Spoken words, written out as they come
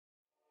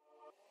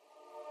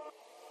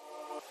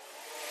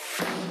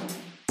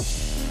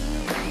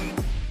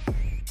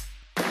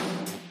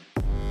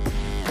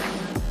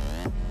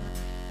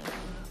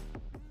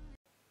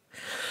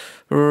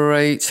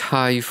Right,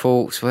 hi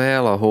folks.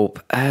 Well, I hope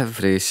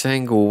every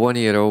single one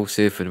of you are all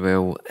safe and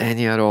well, and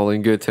you're all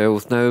in good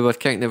health. Now, we're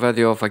kicking the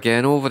video off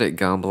again over at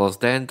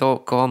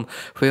gamblersden.com,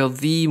 where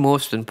the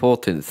most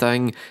important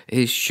thing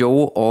is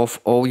show off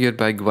all your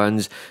big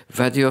wins,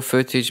 video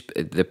footage,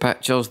 the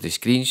pictures, the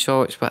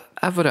screenshots,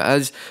 whatever it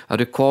is, a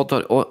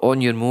recorder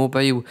on your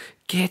mobile.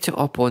 Get it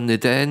up on the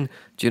den.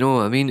 Do you know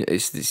what I mean?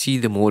 See,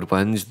 the more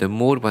wins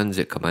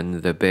that come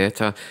in, the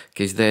better.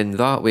 Because then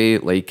that way,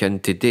 like in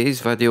today's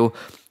video,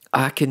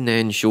 I can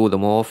then show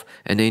them off,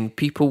 and then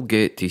people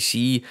get to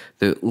see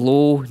that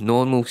low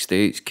normal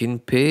stakes can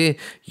pay.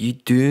 You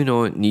do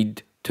not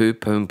need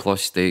 £2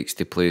 plus stakes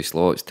to play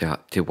slots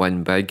to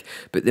win big,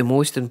 but the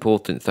most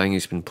important thing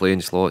is when playing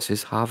slots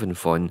is having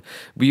fun.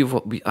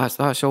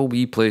 That's all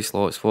we play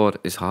slots for,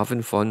 is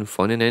having fun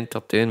and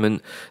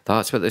entertainment.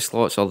 That's what the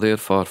slots are there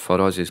for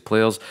us as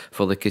players.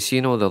 For the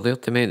casino, they're there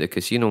to make the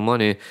casino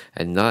money,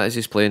 and that is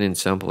as plain and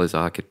simple as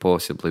I could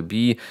possibly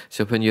be.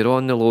 So when you're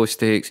on the low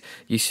stakes,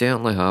 you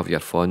certainly have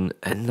your fun,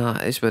 and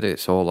that is what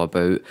it's all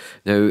about.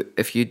 Now,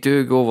 if you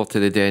do go over to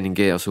the den and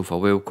get yourself a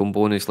welcome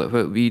bonus like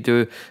what we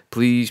do,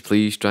 please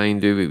try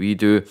and do what we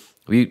do.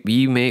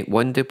 We make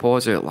one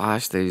deposit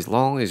last as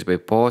long as we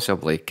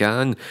possibly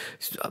can.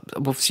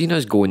 We've seen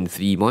us going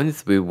 3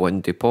 months with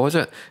one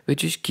deposit. We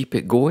just keep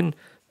it going.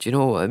 Do you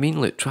know what I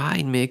mean? Like, try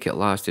and make it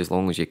last as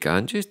long as you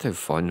can. Just have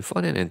fun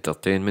and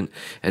entertainment.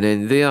 And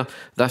then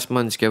this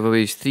month's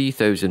giveaway is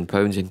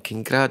 £3,000, and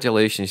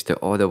congratulations to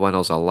all the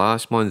winners of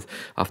last month.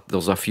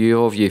 There's a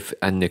few of you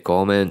in the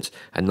comments,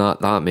 and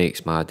that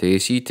makes my day.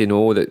 See, to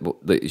know that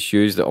it's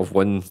yous that have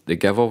won the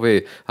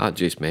giveaway, that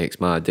just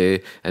makes my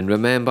day. And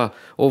remember,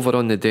 over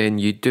on the den,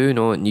 you do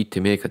not need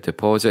to make a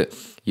deposit.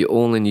 You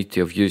only need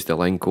to have used the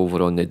link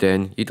over on the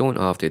den. You don't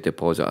have to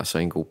deposit a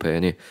single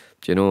penny.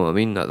 Do you know what I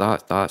mean?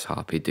 That's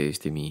happy days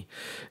to me.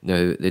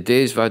 Now, the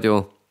day's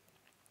video,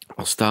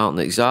 we're starting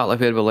exactly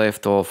where we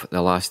left off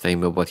the last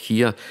time we were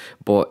here,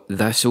 but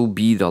this will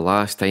be the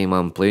last time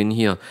I'm playing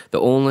here.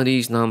 The only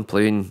reason I'm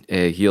playing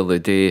here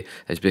today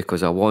is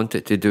because I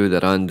wanted to do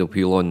the random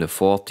wheel on the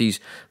 40s.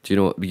 Do you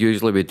know,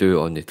 usually we do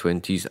it on the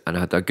 20s, and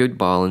I had a good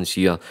balance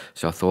here,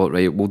 so I thought,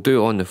 right, we'll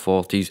do it on the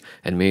 40s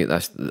and make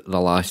this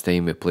the last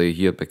time we play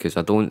here, because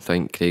I don't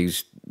think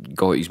Craig's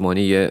got his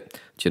money yet.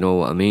 Do you know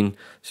what I mean?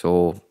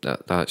 So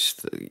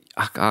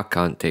I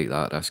can't take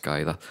that risk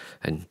either,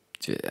 and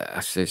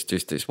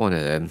it's one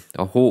of them.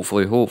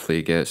 Hopefully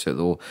he gets it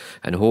though,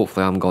 and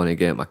hopefully I'm gonna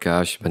get my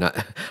cash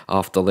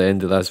after the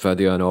end of this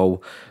video and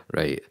all.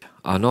 Right,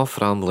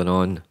 enough rambling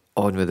on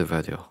with the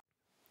video.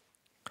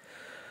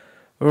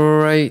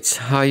 Right,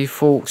 hi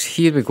folks,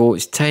 here we go.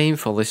 It's time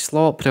for the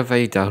slot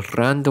provider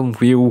random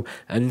wheel,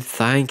 and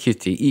thank you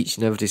to each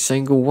and every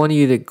single one of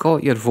you that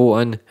got your vote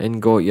in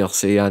and got your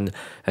say in.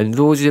 And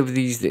those of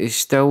these that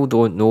still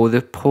don't know,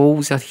 the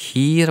polls are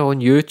here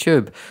on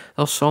YouTube.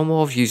 There's some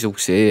of you will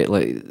say it,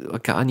 like I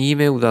got an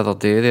email the other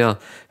day there,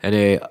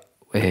 and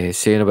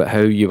saying about how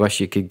you wish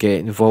you could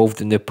get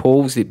involved in the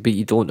polls, but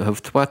you don't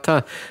have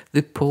Twitter.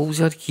 The polls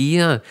are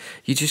here.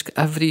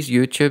 Every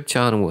YouTube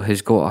channel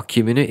has got a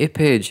community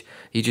page.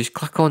 You just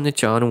click on the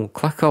channel,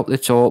 click up the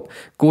top,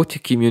 go to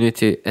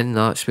community, and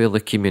that's where the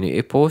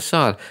community posts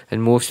are.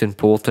 And most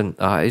important,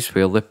 that is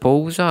where the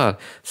polls are.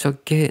 So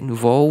get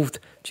involved.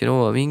 Do you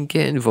know what I mean?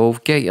 Get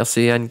involved, get your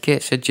say in,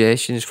 get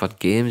suggestions for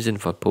games and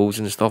for polls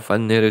and stuff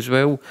in there as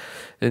well.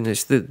 And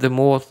it's the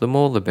more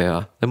the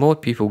better. The more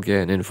people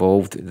getting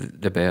involved,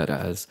 the better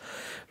it is.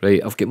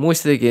 Right, I've got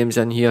most of the games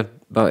in here,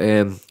 but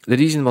the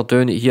reason we're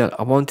doing it here,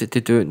 I wanted to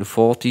do it in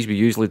 40s. We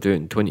usually do it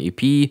in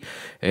 20p.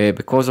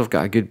 Because I've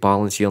got a good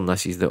balance here, and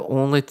this is the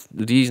only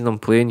reason I'm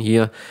playing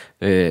here.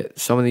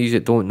 Some of these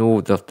that don't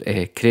know,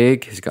 that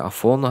Craig has got a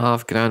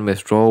 £4.5 grand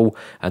withdrawal,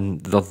 and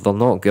they're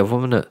not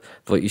giving him it.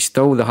 Like,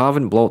 they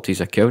haven't blocked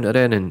his account or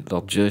anything, and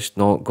they're just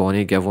not going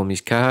to give him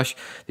his cash.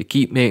 They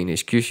keep making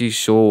excuses,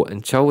 so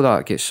until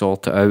that gets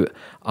sorted out,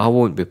 I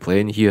won't be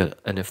playing here.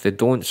 And if they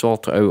don't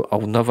sort it out,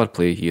 I'll never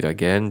play here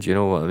again. Do you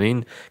know what I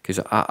mean? Because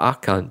I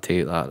can't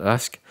take that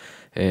risk.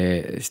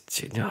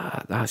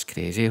 That's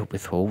crazy.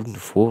 Withholding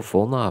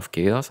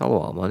 4.5k, that's a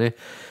lot of money.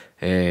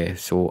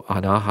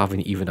 And I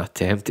haven't even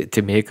attempted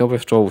to make a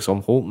withdrawal, so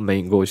I'm hoping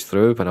mine goes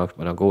through when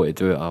I go to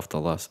do it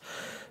after this.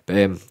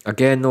 But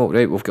again, no,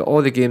 right, we've got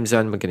all the games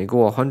in. We're going to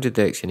go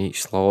 100x in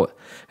each slot,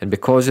 and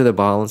because of the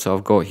balance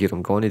I've got here,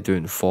 I'm going to do it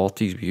in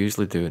 40s. We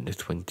usually do it in the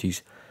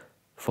 20s.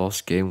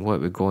 First game,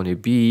 what we're going to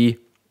be?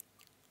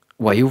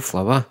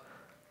 Wildflower.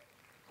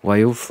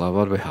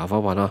 Wildflower, we have a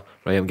winner.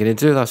 Right, I'm going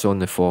to do this on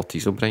the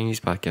 40s. I'll bring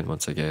these back in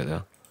once I get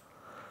there.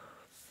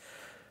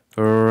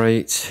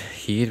 Right,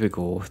 here we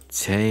go.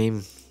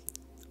 Time.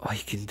 Oh,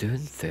 you can do it in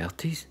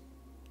 30s?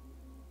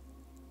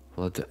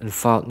 Well, in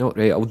fact, no,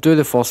 right, I'll do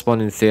the first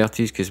one in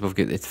 30s because we've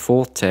got the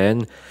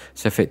 410.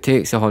 So if it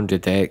takes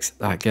 100x,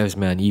 that gives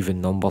me an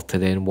even number to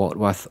then work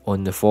with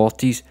on the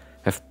 40s.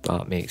 If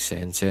that makes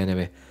sense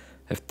anyway.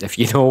 If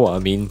you know what I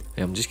mean.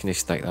 I'm just going to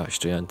stick that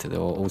straight into the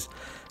autos,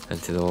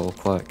 into the auto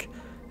click.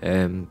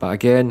 But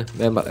again,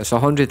 remember, it's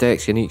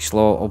 100x in each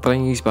slot. I'll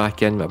bring these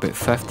back in with about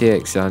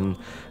 50x in,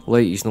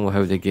 let you know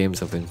how the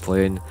games I've been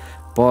playing.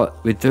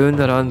 But with doing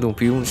the random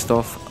wheel and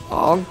stuff,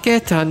 oh,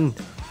 get in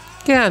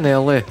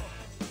early.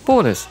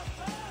 Bonus,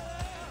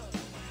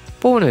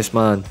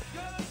 man.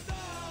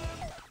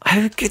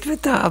 How good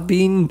would that have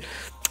been?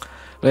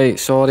 Right,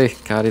 sorry,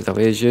 carried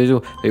away as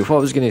usual. Right, what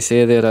I was going to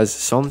say there is,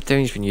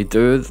 sometimes when you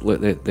do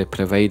like the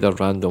provider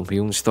random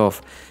wheel and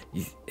stuff,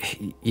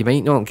 you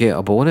might not get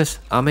a bonus.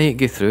 I might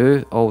go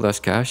through all this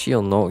cash here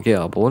and not get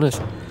a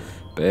bonus.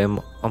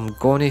 But I'm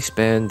going to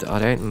spend,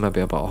 I reckon,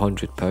 maybe about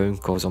 £100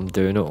 because I'm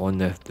doing it on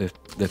the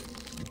bit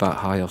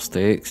higher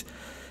stakes.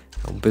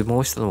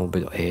 Most of them will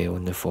be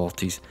on the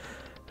 40s.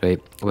 Right,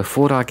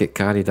 before I get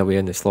carried away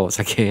in the slots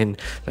again,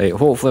 right,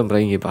 hopefully I'm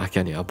bringing you back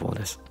into a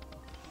bonus.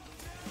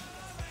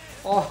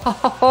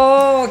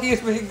 Oh, here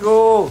we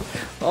go.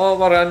 Oh,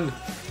 we're in.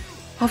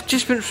 I've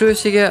just went through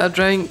to get a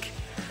drink.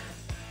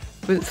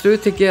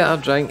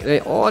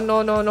 Right, oh,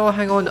 no,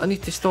 hang on, I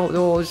need to stop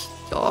those.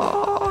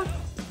 Oh,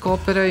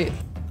 copyright.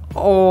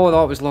 Oh,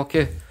 that was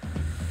lucky.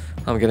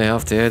 I'm going to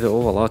have to edit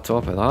over the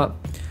top of that.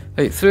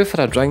 Right, through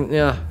for a drink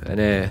there, and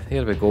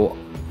here we go.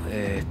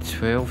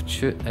 12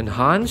 shoot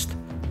enhanced.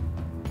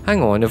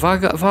 Hang on, if I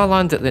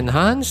land at the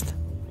enhanced?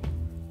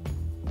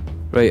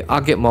 Right, I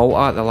get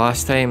multi the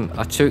last time.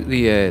 I took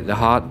the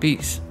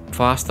heartbeats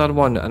faster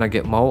one and I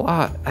get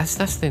multi. Is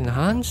this the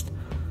enhanced?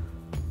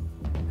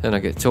 And I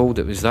get told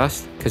it was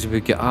this, because we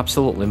get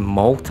absolutely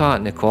multi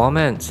in the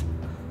comments.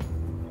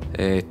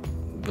 We're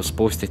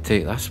supposed to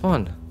take this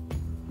one.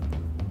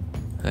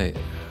 Right,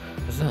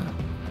 is it?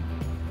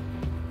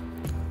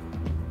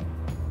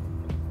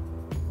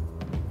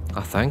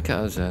 I think it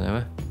is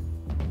anyway.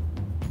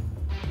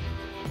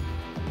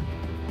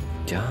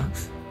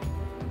 Jacks.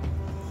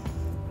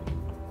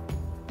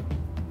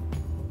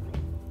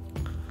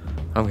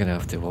 I'm gonna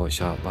have to watch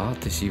that bar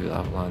to see what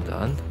I've landed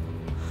in.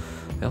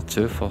 They're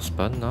 2 for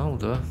spin, that'll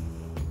do.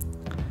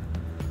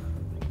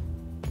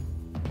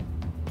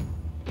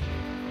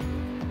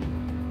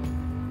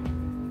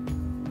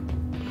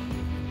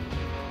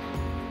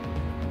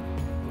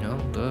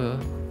 That'll do.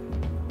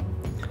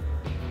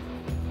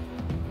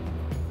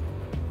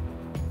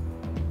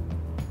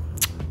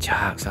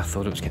 Jacks, I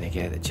thought it was gonna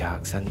get the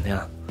jacks in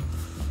there.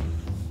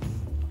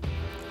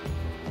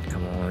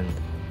 Come on.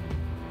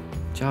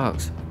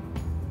 Jacks.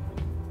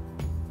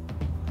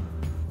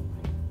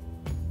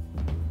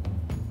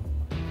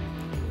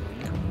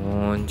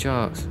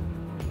 Jacks.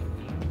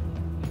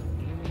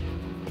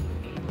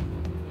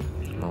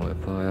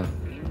 Multiplier.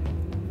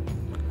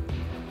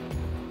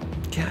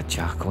 Get a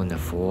jack on the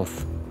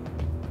 4th.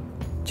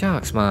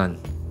 Jacks, man.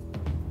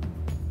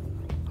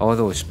 All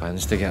those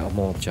spins to get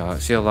more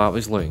jacks. Here, that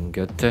was looking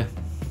good too.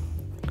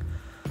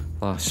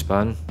 Last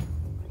spin.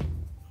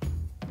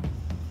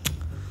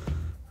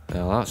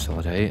 Well, that's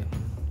alright.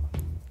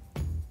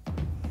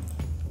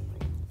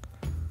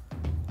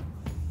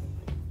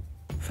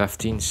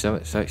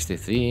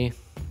 $15.63.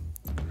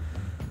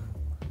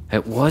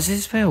 It was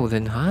as well, the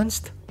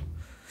enhanced.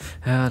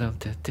 What a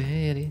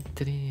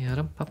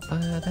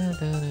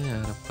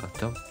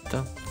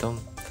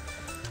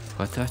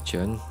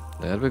tune.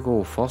 There we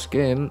go, first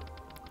game.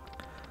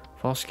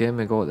 First game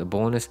we got the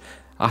bonus.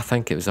 I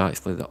think it was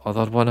actually the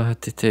other one I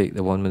had to take,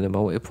 the one with the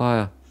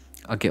multiplier.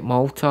 I get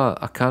Malta,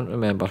 I can't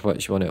remember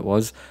which one it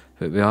was,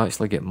 but we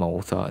actually get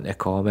Malta in the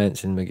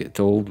comments and we get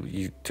told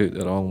you took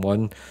the wrong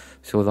one.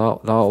 So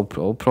that'll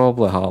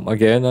probably happen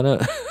again,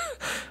 innit?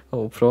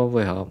 It'll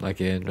probably happen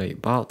again.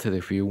 Right, back to the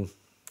wheel.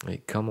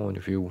 Right, come on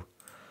wheel.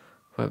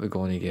 What are we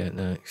going to get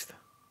next?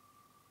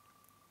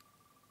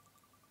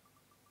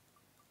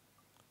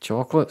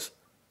 Chocolates.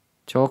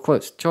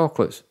 Cyber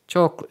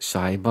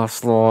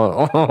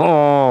slot.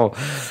 Oh,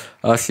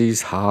 this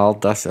is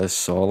hard. This is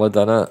solid,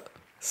 innit?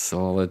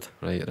 Solid.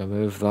 Right,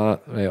 remove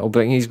that. Right, I'll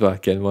bring these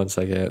back in once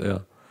I get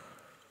there.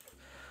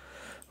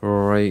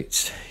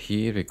 Right,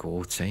 here we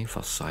go. Time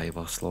for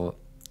cyber slot.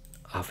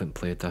 I haven't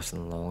played this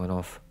in long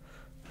enough.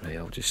 Right,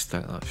 I'll just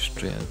stick that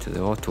straight into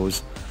the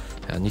autos.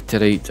 I need to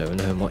write down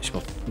how much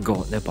we've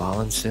got in the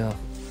balance there.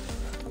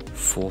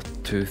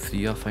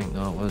 423, I think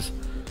that was.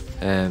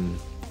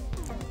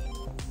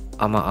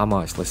 I'm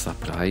actually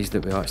surprised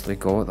that we actually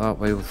got that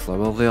wild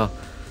flower there,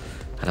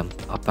 and I'm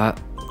a bit.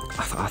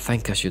 I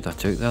think I should have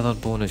took the other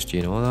bonus. Do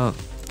you know that?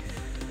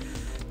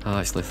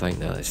 I actually think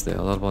that it's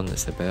the other one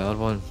that's the better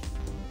one.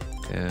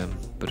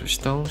 But it's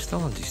still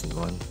a decent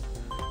one.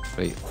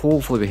 Right,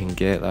 hopefully we can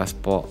get this,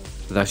 but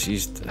this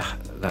is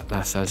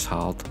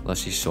hard.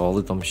 This is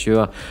solid. I'm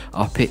sure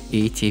I put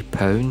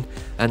 £80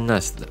 in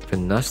this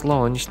when this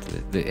launched.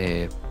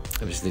 It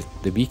was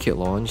the week it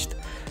launched.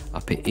 I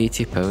put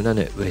 £80 in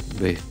it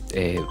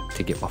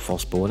to get my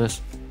first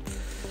bonus.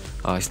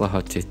 I actually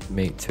had to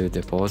make 2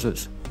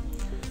 deposits.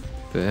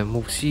 But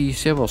we'll see.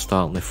 Say we're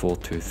starting the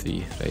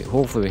 423. Right,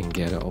 hopefully we can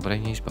get it. I'll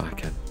bring these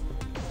back in.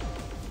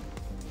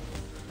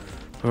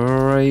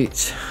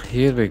 Right,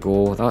 here we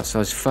go. That's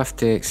us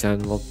 50x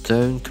in. We're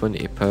down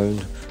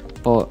 £20,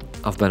 but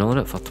I've been on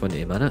it for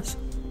 20 minutes.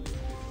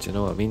 Do you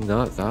know what I mean?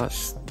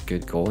 That's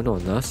good going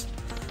on this.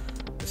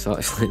 It's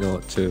actually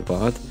not too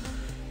bad.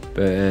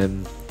 But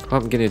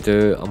what I'm going to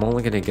do, I'm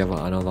only going to give it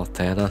another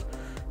tenner.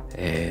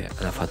 And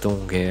if I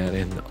don't get it,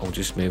 then I'll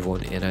just move on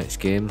to the next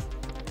game.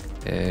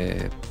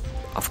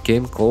 I've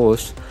came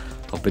close.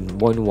 I've been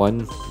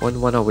 1-1,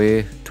 1-1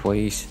 away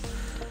twice.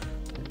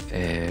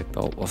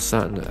 But we're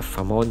sitting, if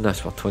I'm on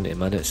this for 20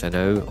 minutes and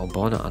out, I'll be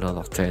on it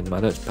another 10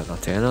 minutes, putting a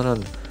tenner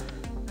in.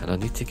 And I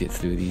need to get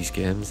through these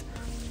games.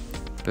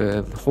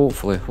 But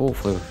hopefully,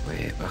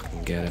 wait, I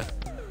can get it.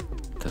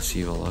 To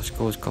see where this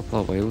goes. Couple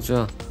of wilds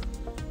there.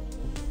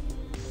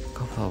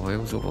 Couple of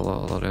wilds over the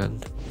other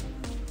end.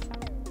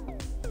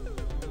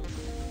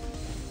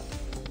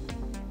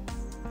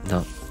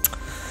 No.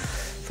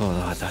 Thought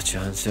I had a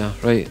chance there.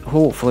 Right,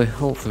 hopefully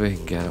we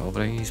can get it. I'll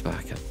bring these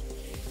back in.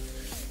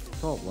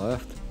 Top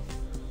left.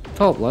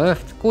 Top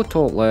left. Go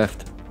top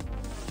left.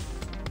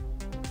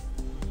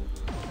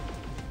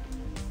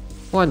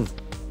 1.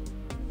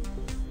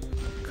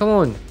 Come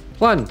on.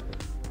 1.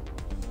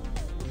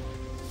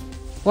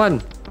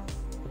 1.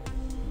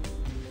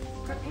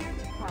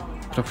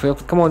 Prepare.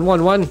 Come on,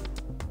 1.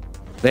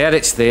 There,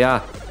 it's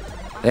there.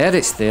 There,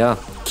 it's there.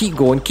 Keep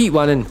going. Keep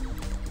running.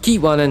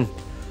 Keep running.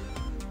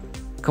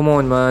 Come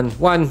on, man.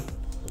 1.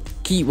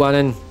 Keep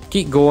running.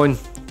 Keep going.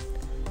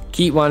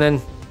 Keep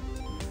running.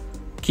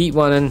 Keep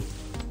running.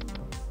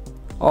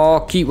 Oh,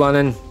 keep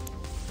running.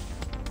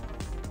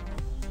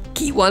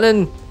 Keep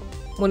running.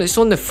 When it's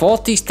on the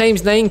 40s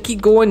times 9,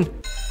 keep going.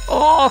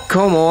 Oh,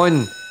 come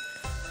on.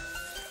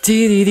 It's a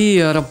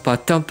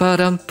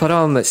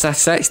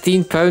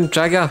 £16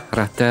 trigger.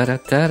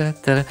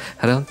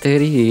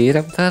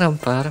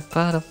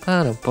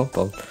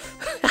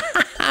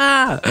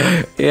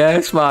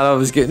 Yes, man, I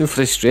was getting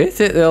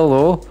frustrated there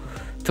though.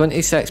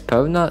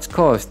 £26 that's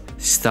cost.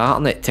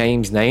 Starting at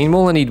times 9, we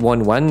only need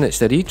 1 win. It's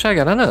the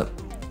re-trigger, innit?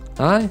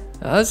 Aye,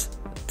 it is.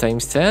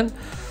 Times 10.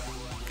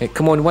 Okay,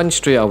 come on, 1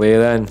 straight away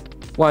then.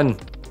 1.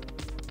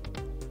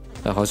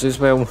 That has as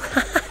well.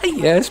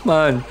 Yes,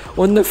 man.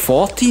 On the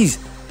 40s.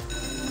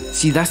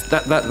 See,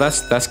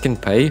 this can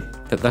pay.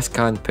 This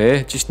can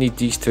pay. Just need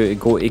these two to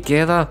go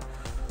together.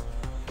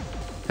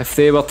 If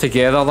they were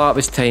together, that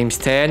was times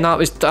 10. That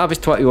was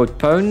 £20 odd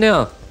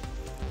there.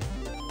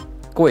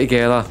 Go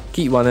together.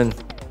 Keep running.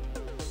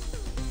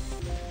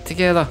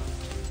 Together.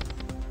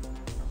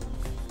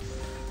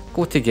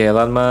 Go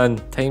together,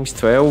 man. Times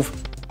 12.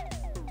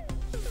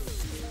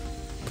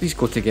 Please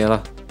go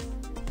together.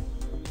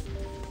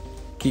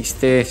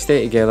 Stay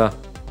together.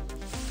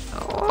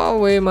 Oh,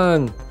 away,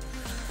 man.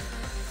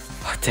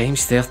 Oh,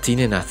 times 13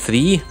 and a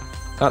 3.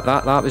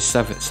 That was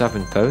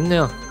 £7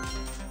 there.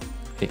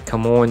 Okay,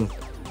 come on.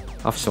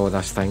 I've saw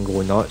this thing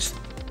go nuts.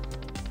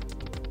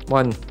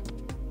 1.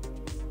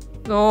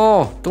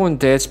 No, don't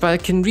dead spot.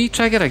 It can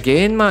re-trigger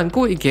again, man.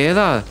 Go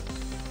together.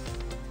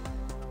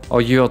 Oh,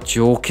 you're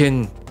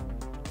joking.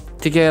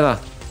 Together.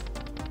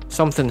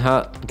 Something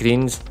hit.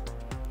 Greens.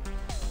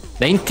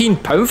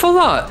 £19 for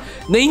that.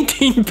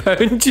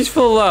 £19 just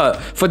for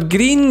that. For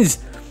greens.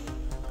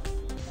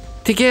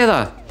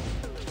 Together.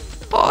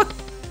 Oh,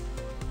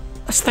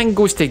 this thing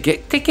goes to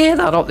get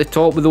together up the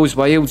top with those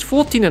wilds.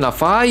 14 and a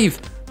 5.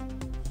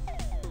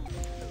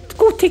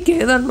 Go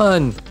together,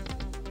 man.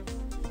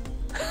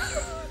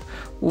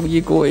 Will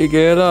you go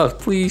together,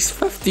 please?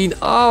 15.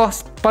 Oh,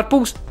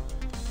 purples.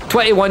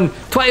 21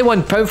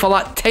 £21 for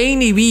that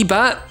tiny wee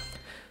bit.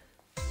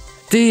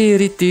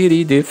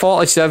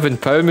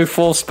 £47 with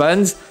 4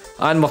 spins.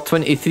 And we're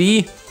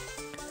 23.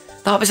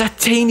 That was a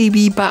tiny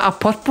wee bit of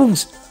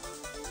purples.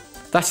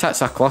 This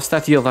hits a cluster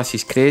here. This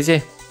is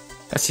crazy.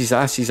 This is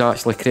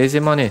actually crazy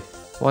money.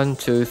 1,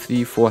 2,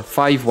 3, 4,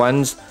 5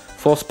 wins.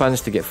 4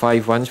 spins to get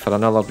 5 wins for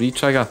another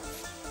re-trigger.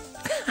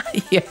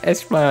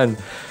 Yes, man.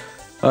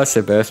 That's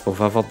the best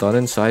we've ever done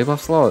in Cyber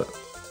Slot.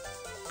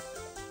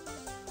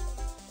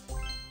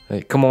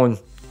 Right, come on.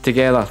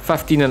 Together.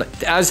 15 and...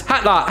 Hit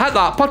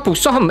that. Purple.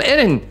 Something.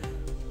 Erin.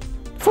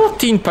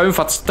 £14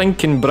 for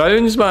stinking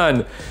browns,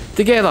 man.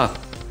 Together.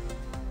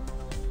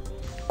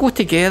 Go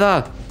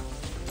together.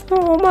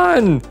 Oh,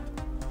 man.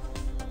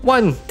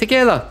 1.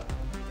 Together.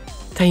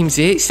 Times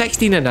 8.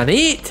 16 and an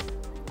 8.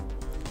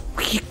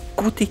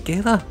 Go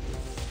together.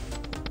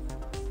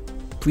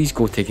 Please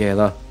go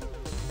together.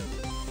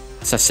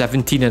 It's a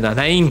 17 and a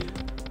 9.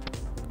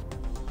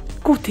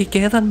 Go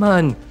together,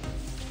 man.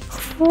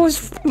 4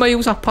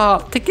 miles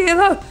apart.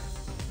 Together.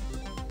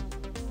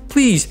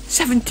 Please.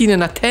 17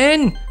 and a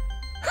 10.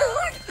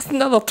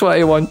 Another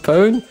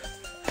 £21.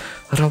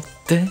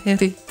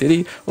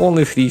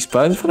 Only 3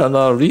 spins for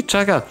another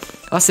re-trigger.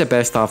 That's the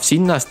best I've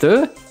seen this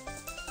do.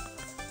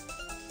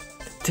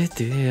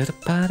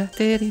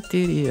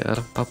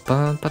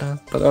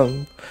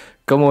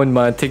 Come on,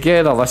 man.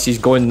 Together, this is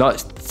going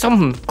nuts.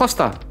 Something.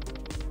 Cluster.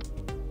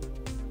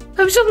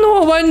 How's there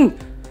no win?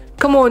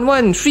 Come on,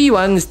 1. 3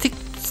 wins.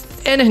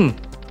 Anything.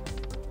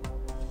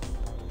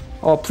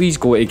 Oh, please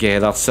go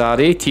together, sir.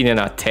 18 and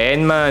a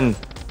 10, man.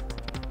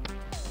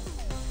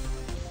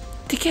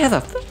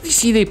 Together. You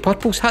see the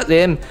purples? Hit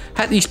them.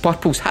 Hit these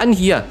purples. In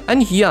here.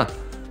 In here.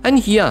 In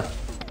here.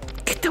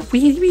 Get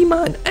away, wee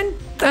man. And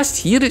this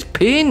here is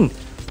pain.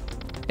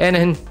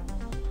 Anything.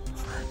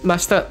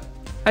 Missed it.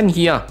 In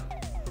here.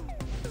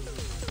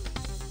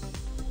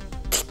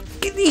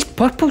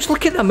 purples.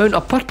 Look at the amount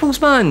of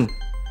purples, man.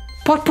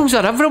 Purples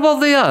are everywhere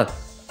there.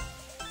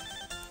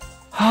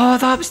 Oh,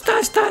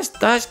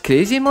 that's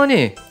crazy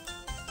money.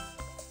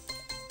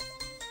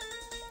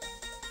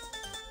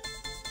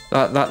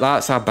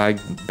 That's a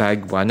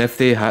big win if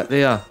they hit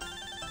there.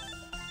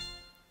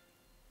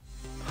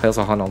 Here's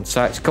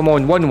 106. Come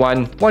on,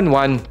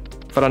 1-1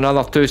 for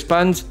another 2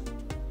 spins.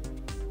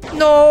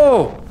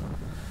 No!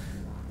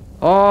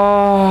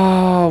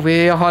 Oh,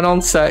 wait,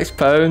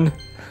 £106.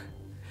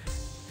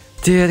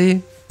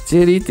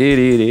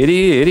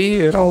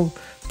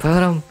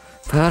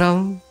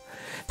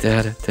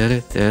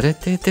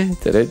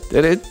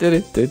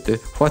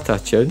 What a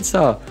tune,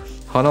 sir.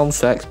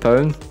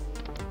 £106.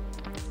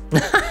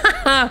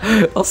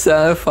 I'll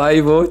set at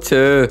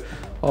 502.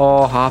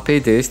 Oh, happy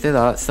days to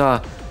that,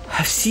 sir.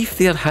 See if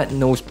they're hitting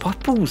those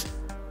purples.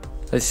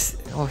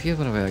 Oh, here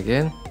we are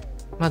again.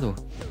 Middle.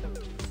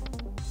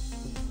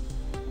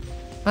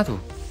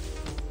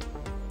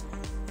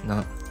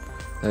 Nah.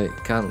 Right,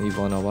 can't leave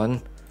on a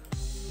 1.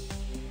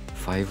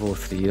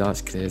 503,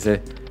 that's crazy.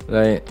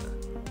 Right,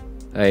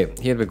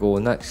 here we go.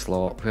 Next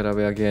slot. Where are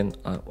we again?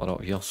 We're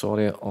up here,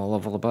 sorry. All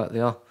over a bit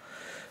there.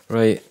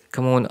 Right,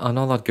 come on,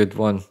 another good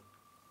one.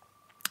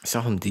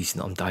 Something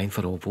decent. I'm dying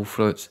for opal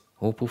fruits.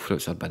 Opal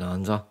fruits are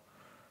bonanza.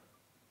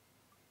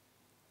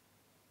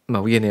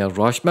 Millionaire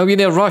rush. No,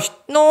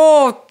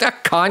 I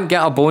can't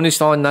get a bonus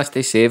on this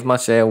to save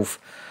myself.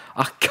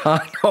 I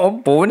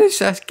cannot bonus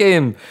this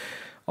game.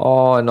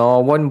 Oh no,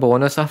 1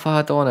 bonus I've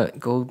had on it.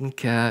 Golden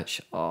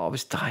catch. Oh, I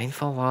was dying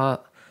for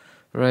that.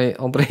 Right,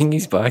 I'll bring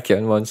these back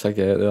in once I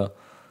get there.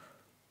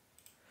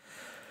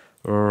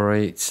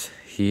 Right,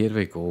 here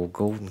we go.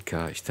 Golden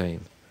catch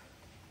time.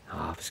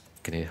 I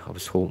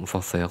was hoping for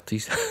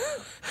 30s. I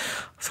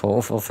was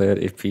hoping for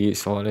 30p.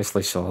 It's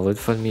honestly solid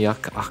for me. I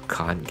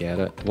can't get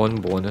it. 1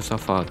 bonus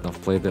I've had and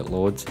I've played it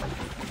loads.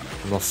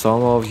 And there's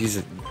some of these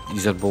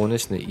are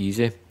bonusing it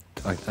easy.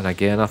 And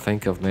again, I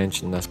think I've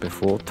mentioned this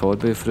before.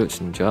 Toddberry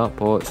fruits and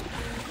jackpots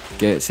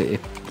gets it.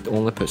 He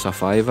only puts a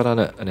fiver in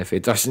it, and if he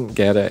doesn't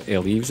get it, he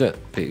leaves it.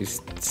 But he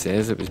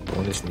says it was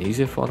bonusing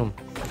easy for him.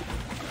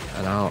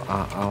 And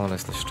I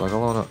honestly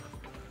struggle on it.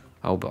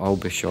 I'll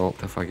be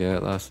shocked if I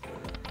get this.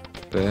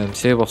 But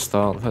say we're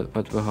starting,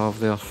 what do we have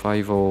there?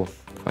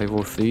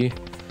 503.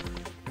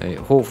 Right,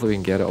 hopefully we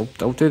can get it.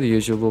 I'll do the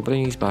usual. We'll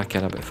bring these back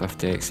in about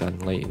 50x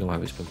and let you know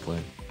how it's been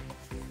playing.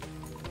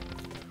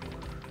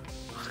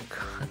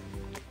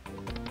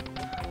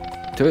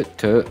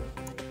 Toot.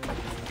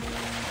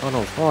 Oh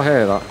no, oh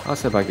hey,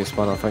 that's the biggest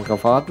one I think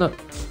I've had in it.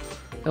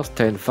 There's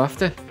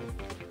 1050.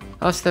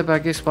 That's the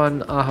biggest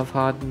one I have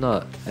had in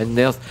it. And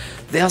there's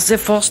the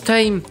first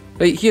time.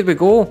 Right, here we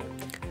go.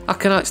 I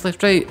can actually,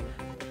 right,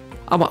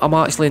 I'm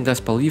actually in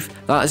disbelief.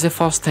 That is the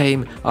first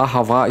time I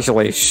have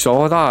actually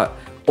saw that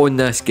on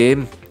this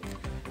game.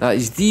 That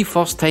is the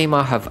first time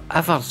I have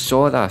ever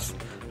saw this.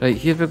 Right,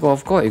 here we go.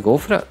 I've got to go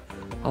for it.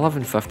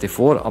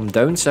 11.54. I'm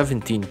down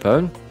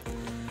 £17.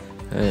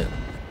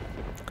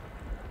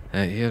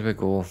 Here we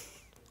go.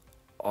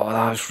 Oh,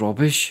 that's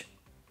rubbish.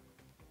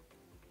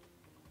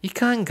 You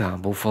can't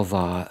gamble for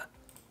that.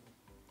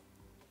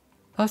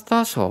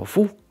 That's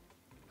awful.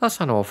 That's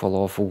an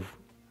awful.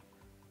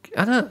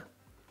 Innit?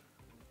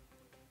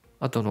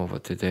 I don't know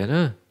what to do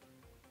now.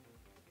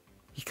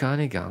 You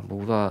can't gamble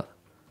that.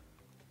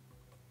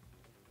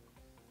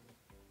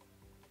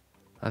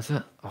 Is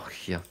it? Oh,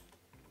 here.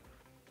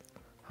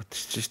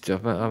 It's just, I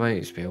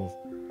might as well.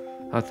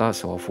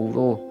 That's awful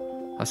though.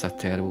 That's a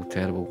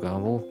terrible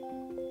gamble.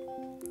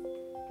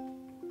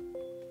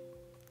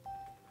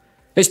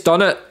 It's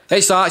done it.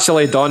 It's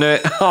actually done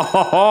it.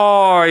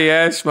 Oh,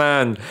 yes,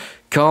 man.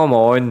 Come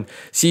on.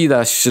 See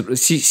this.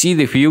 See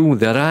the wheel.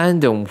 The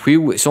random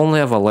wheel. It's only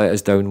ever let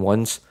us down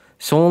once.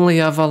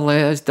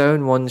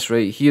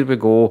 Right, here we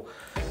go.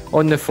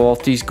 On the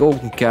 40s.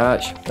 Golden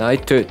catch. Aye,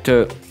 toot.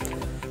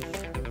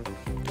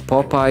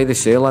 Popeye the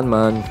sailing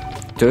man.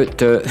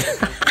 Toot.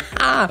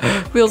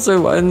 Where's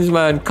the wins,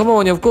 man? Come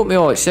on, you've got me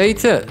all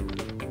excited.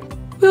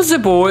 Where's the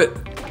boat?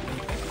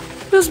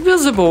 Where's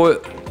the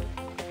boat?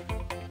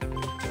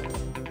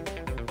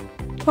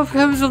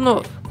 How's there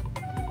not?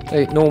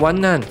 Right, no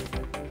 1 then.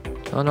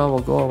 Oh no,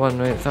 we'll go a 1,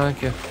 right,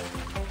 thank you.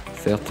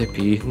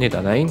 30p. Need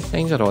a 9.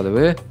 9s are all the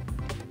way.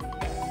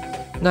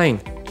 9.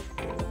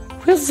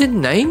 Where's the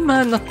 9,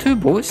 man? There are 2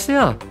 boats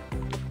there.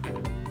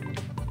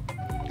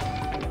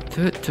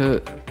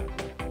 Toot.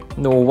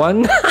 No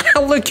 1.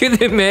 Look at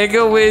the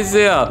mega ways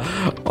there.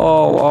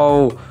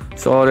 Oh,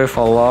 sorry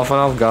for laughing.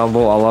 I've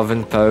gambled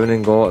 £11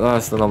 and got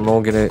this, and I'm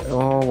not gonna.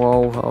 Oh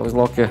wow, I was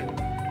lucky.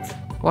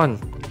 1.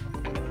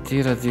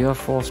 Dear,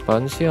 4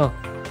 spins here.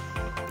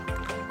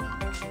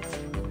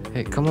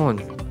 Hey, come on.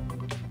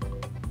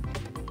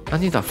 I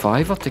need a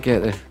 5 to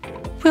get there.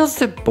 Where's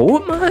the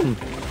boat, man?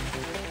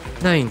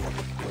 9.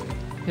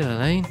 You're a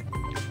 9.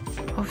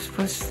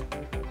 What's...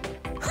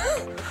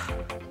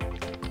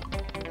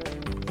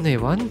 No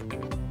 1.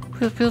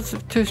 Where's the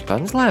 2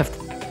 spins left?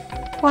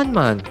 1,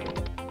 man.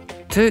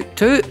 2.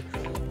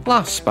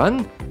 Last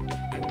spin.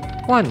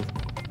 1.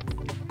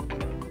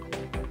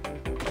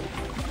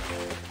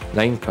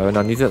 £9.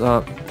 I needed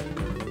that.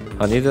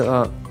 I needed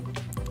that.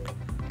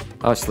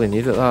 Actually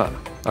needed that.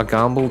 I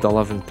gambled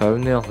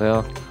 £11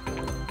 there.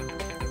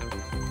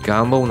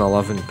 Gambling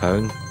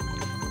 £11.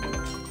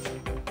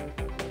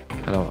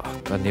 And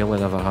I nearly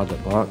never had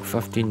it back.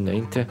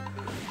 £15.90.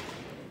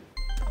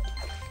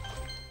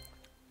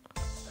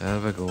 There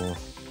we go.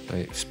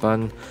 Right,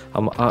 spin.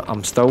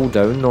 I'm still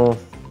down though.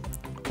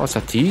 What's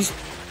a tease?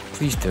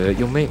 Please do it.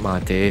 You'll make my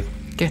day.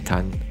 Get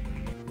in.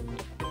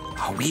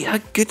 Oh wait, how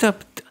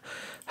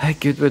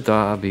good would that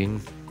have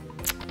been?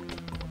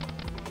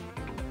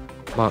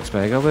 Max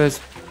Mega was.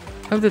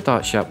 How did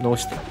that ship no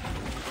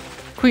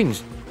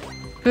Queens?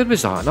 Where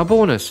was that in a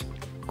bonus?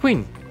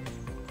 Queen.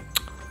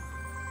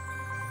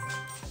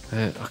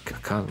 I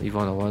can't leave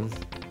on a 1.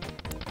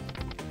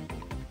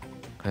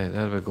 Right,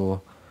 there we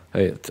go.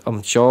 Right,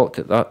 I'm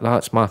shocked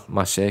that's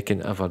my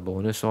second ever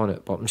bonus on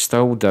it, but I'm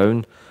still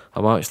down.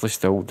 I'm actually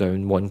still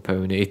down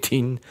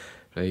 £1.18.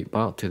 Right,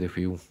 back to the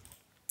wheel.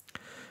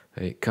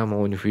 Right, come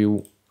on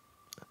wheel.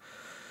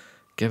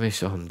 Give me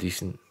something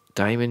decent.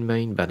 Diamond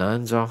Mine,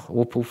 Bonanza,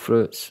 Opal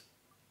Fruits.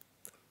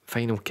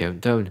 Final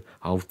Countdown.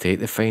 I'll take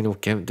the Final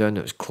Countdown.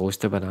 It was close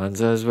to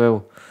Bonanza as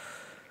well.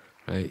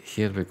 Right,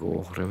 here we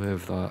go.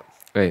 Remove that.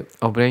 Right,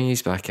 I'll bring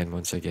these back in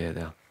once I get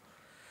there.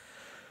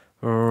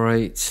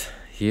 Right,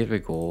 here we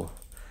go.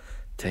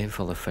 Time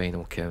for the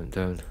Final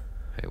Countdown.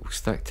 Right, we'll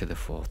stick to the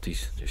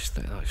 40s. Just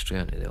stick that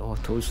straight into the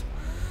autos.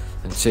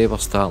 And say we're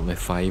starting with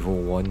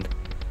 501.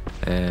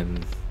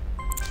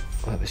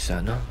 What was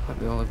that now? What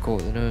we all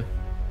got now?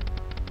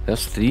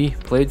 There's 3.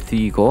 Played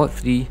 3, got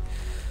 3. Do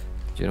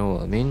you know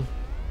what I mean?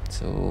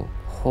 So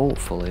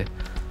hopefully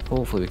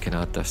we can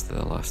add this to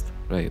the list.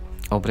 Right,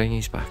 I'll bring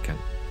these back in.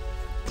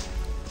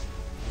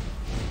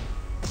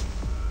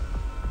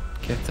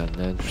 Get in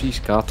then. Free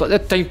scarf. At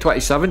that time,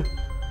 27.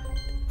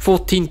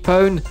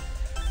 £14.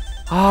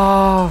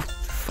 Ah,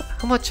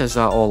 how much is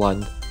that all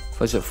in?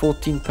 Was it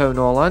 £14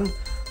 all in?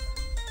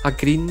 A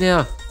green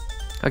there.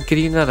 A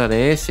green or an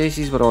S.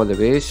 S's were all the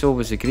way, so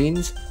was the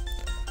greens.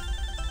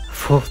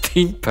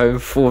 £14,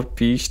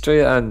 4p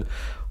straight in.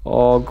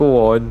 Oh,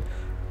 go on.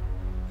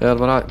 There,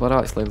 we're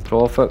actually in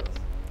profit.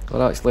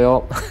 We're actually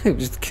up.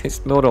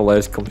 It's more or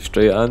less come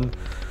straight in.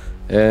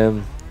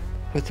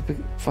 What's the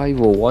big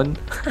 501?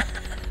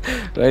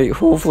 Right,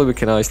 hopefully we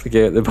can actually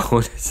get the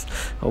bonus.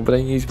 I'll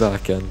bring these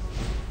back in.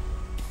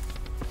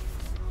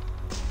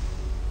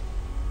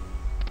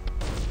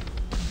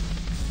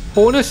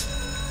 Bonus!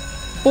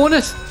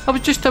 Bonus! I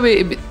was just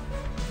away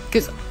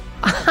because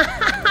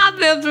I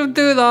never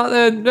do that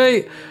then,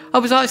 right? I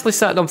was actually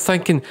sitting there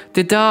thinking,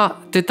 did I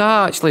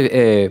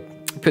actually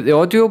put the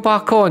audio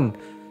back on?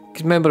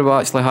 Because remember we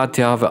actually had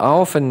to have it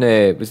off and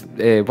it was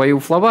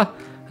Wildflower.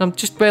 And I'm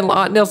just went like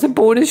that and there's the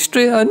bonus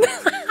straight in.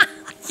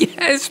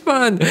 Yes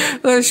man,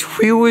 this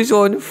wheel is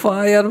on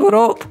fire, we're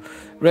up.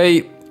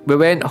 Right, we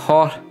went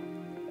her.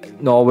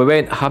 No, we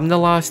went him the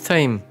last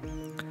time.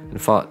 In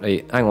fact,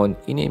 right, hang on.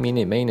 Eeny,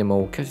 meeny, miny,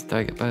 mo. Kiss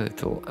tag it by the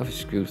toe. If it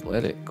screws,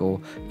 let it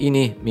go.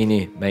 Eeny,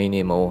 meeny,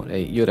 miny, mo.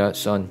 Right, you're it,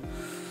 son.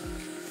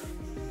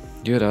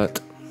 You're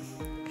it.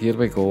 Here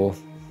we go.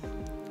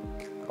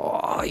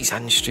 Oh, he's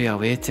in straight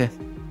away too.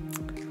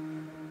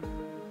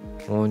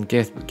 Come on,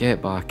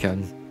 get back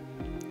in.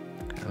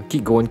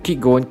 Keep going,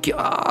 keep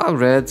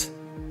red.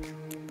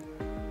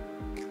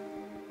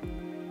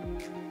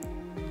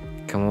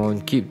 Come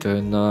on, keep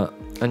doing that.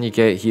 And you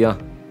get here.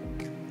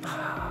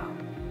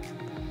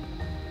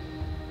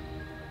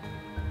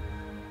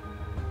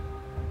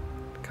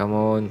 Come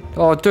on.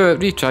 Oh, do it,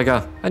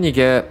 re-trigger. And you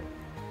get.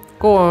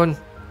 Go on.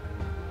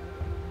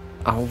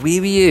 Away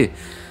with you.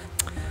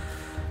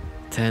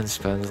 10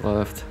 spins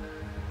left.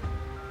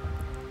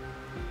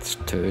 It's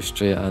 2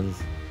 straight in.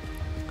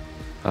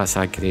 That's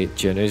a great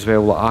tune as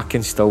well. Like, I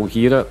can still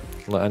hear it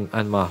like,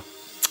 in my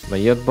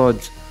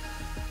earbuds.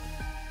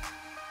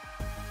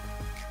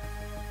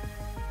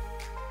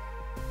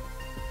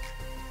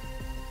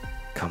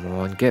 Come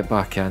on, get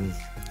back in.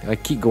 I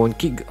keep going,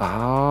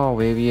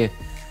 away with you.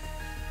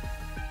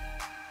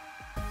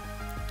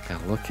 Yeah,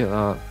 look at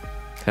that.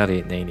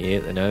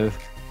 38.98 now.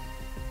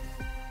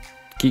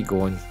 Keep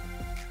going.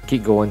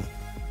 Keep going.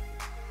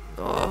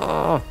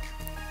 Oh.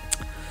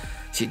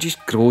 See, it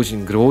just grows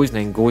and grows and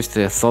then goes to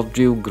the third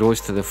reel,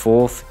 grows to the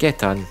fourth.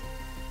 Get in.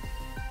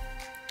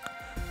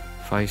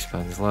 5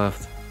 spins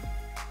left.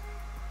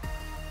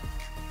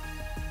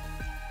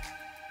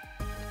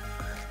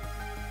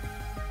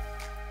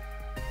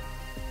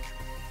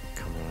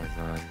 Come on,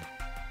 man.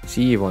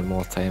 See you one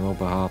more time, I'll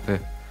be happy.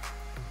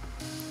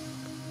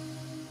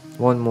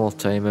 One more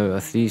time out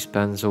of 3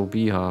 spins, I'll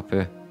be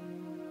happy.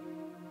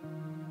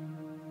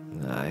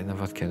 Nah, I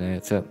never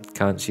connect it.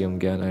 Can't see him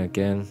getting it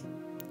again.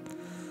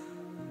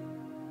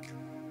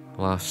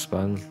 Last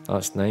spin.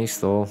 That's nice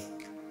though.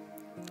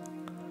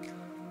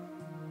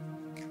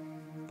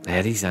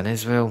 There he's in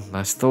as well.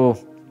 Missed though.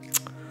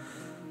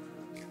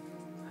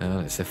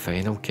 It's the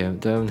final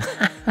countdown.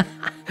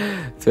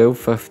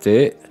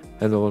 12.58.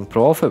 And they're on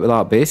profit with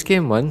that base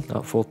game win.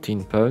 That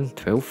 £14.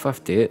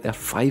 12.58. They're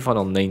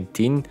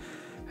 519.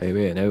 Hey,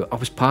 wait now. I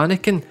was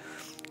panicking.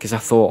 because I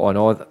thought, oh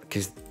no,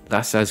 because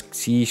this is,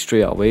 see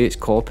straight away, it's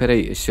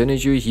copyright. As soon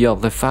as you hear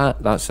the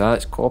fat, that's that,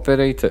 it's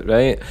copyrighted,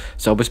 right?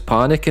 So I was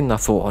panicking. I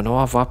thought, oh no,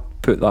 have I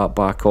put that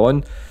back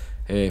on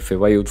for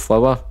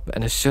Wildflower?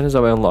 And as soon as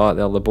I went like that,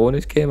 there, the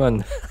bonus came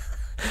in.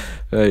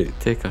 Right,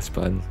 take a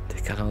spin,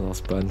 take another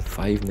spin,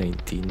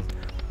 519.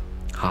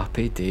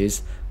 Happy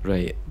days.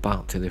 Right,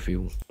 back to the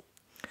wheel.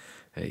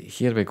 Right,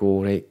 here we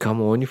go. Right, come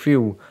on,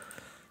 wheel.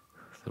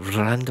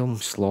 Random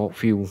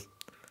slot wheel.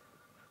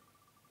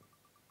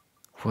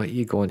 What are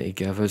you going to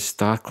give us?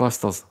 Star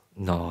clusters?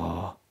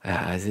 No,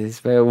 it is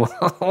as well.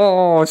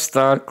 Oh,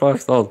 star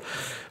clusters.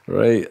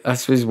 Right,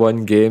 this was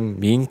one game.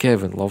 Me and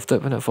Kevin loved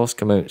it when it first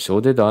came out.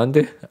 So did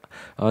Andy.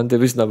 Andy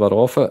was never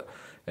off it.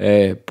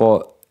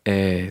 But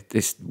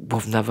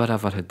we've never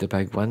ever had the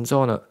big wins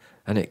on it.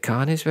 And it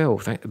can as well.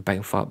 I think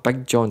the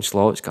Big John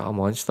Slots got a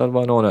monster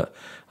one on it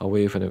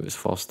away when it was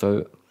first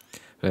out.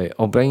 Right,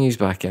 I'll bring these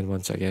back in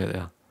once I get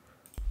there.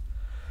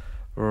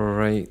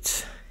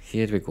 Right,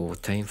 here we go.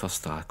 Time for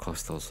star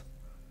clusters.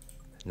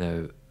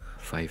 Now,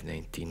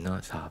 519,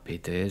 that's happy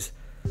days.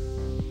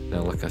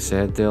 Now, like I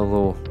said there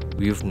though,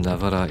 we've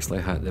never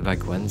actually had the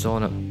big wins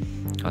on it.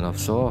 And I've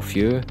saw a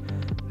few,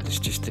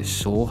 it's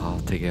so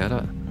hard to get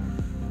it.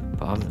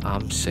 But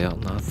I'm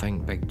certain, I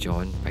think Big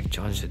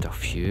John's had a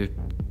few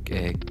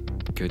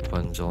good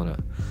ones on it.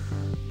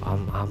 But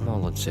I'm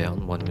all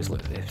uncertain one was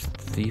like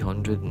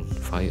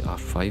 £305 or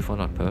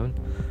 £500.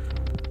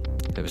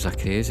 It was a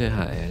crazy hit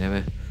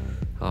anyway.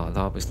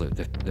 That was like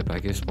the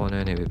biggest one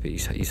anyway, but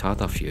he's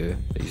had a few.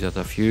 He's had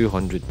a few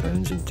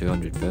 £100 and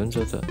 £200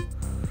 with it.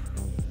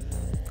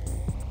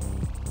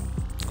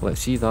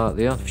 Let's see that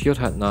there. If you're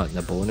hitting that in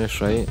the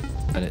bonus, right,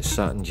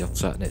 and you're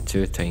sitting at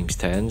 2 times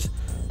 10s,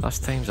 that's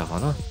times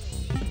 100.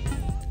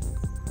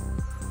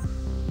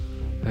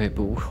 Right,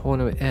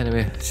 but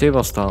anyway, say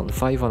we're starting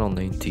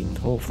 519.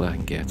 Hopefully I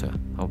can get it.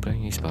 I'll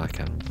bring these back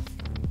in.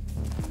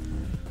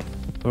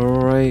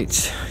 Right,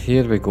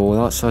 here we go.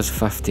 That's us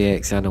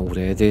 50x in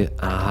already.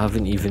 I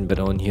haven't even been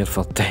on here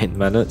for 10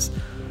 minutes.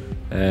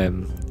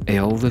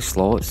 All the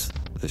slots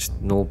that's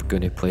not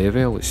going to play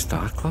well with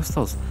star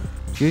clusters.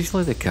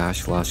 Usually the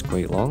cash lasts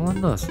quite long on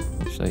this.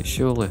 It's like,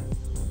 surely.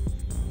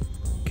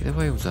 Get the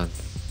wilds in.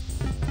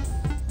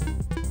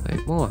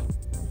 Right, more.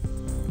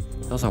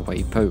 There's a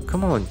wipeout.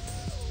 Come on.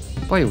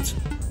 Wilds.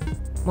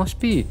 Must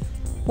be.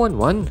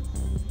 1-1.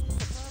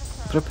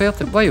 Prepare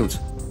to wilds.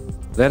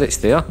 There it's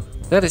there.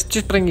 There it's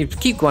just bring you.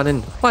 Keep going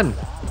in. 1.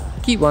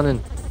 Keep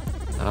winning.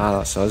 Ah,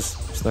 that's us.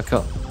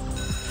 Snooker.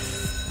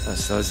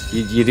 That's us.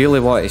 You really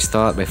want to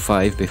start with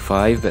 5 by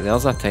 5, but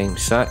there's a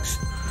times 6.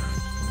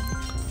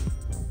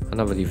 I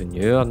never even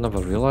knew. I never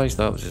realised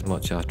that was as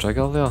much as a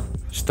trigger there.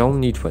 Still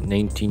need what,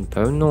 £19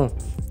 though.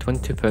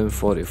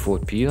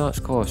 £20.44p that's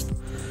cost.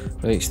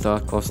 Right, star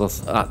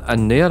clusters.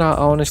 And there I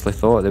honestly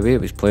thought the way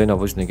it was playing I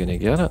wasn't going to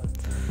get it.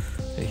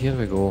 Right, here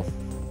we go.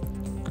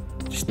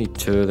 Just need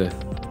 2 of the...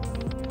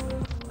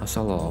 That's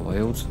a lot of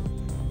wilds.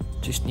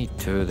 Just need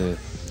 2 of the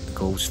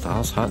gold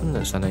stars hitting.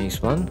 That's a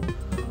nice one.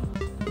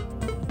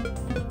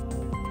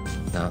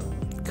 Nah,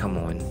 come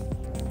on.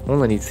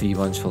 Only need 3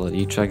 ones for the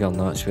re-trigger and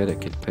that's where it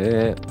could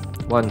pay.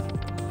 1.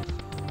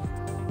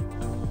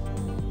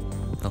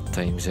 That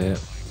times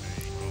it.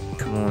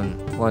 Come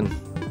on, 1.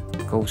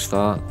 Gold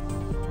star.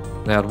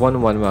 There,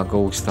 1-1 with a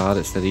gold star,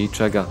 it's the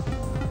re-trigger.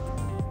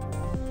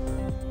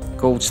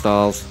 Gold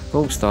stars,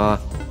 gold star.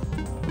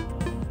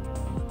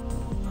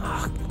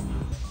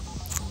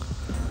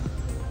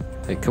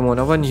 Right, come on,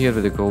 a win here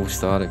with the gold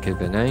star, it could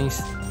be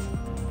nice.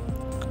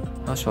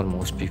 That's where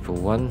most people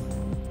win.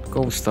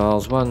 Gold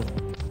stars, 1.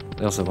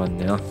 There's a win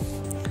there.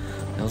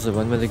 There's the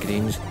one with the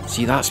greens.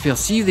 See, that's where,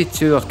 see the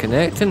 2 are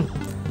connecting.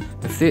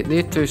 If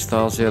they 2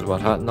 stars there were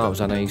hitting, that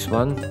was a nice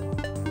one.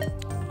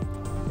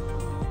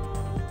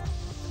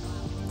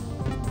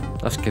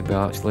 This could be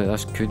actually,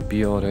 this could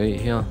be alright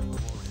here.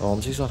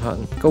 Oranges are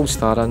hitting. Gold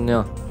star in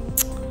there.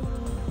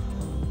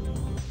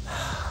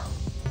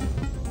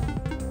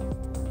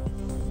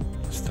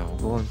 Still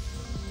going.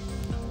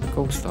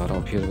 Gold star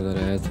up here with the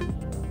red.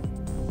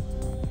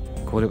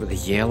 Got it with the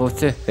yellow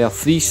too. There,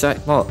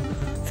 360, not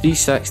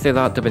 360,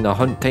 that'd have been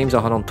times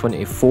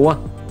 124.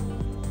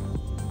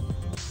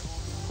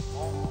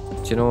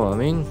 Do you know what I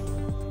mean?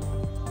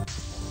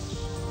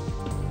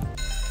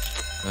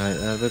 Right,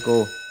 there we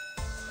go.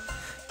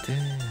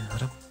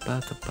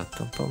 Right,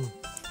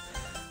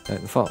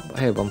 in fact,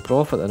 hey, we're in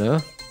profit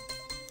now.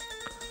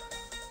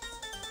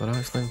 We're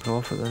actually in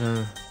profit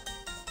now.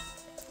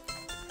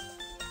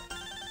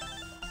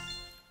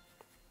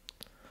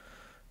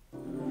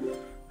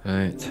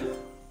 Right.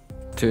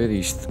 2 of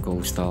these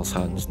gold stars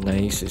hands,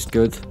 nice, it's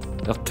good.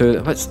 They're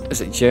 2,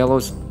 is it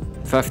yellows?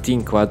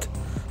 15 quid.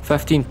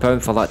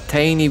 £15 for that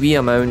tiny wee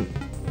amount.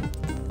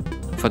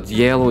 For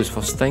yellows,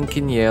 for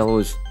stinking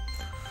yellows.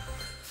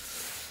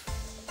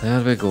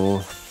 There we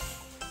go.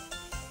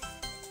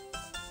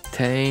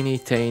 Tiny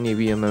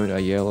wee amount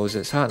of yellows.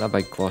 It's not a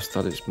big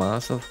cluster, it's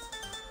massive.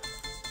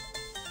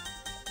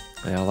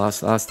 Yeah,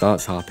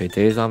 that's happy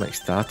days. I'm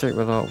ecstatic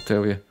with that, I'll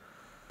tell you.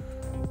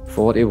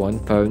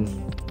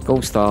 £41.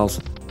 Gold stars.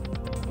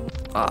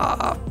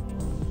 Ah,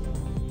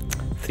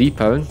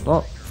 £3.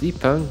 Look,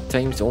 £3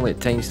 times only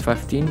times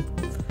 15.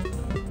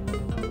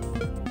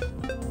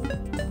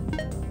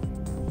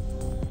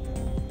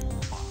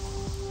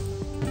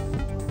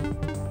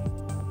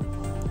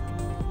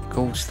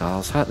 Gold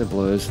stars, hit the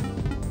blues.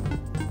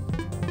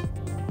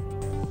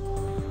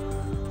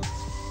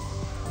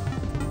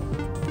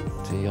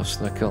 See your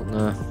snooker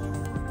now.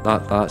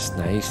 That's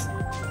nice.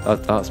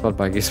 That's my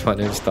biggest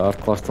winning star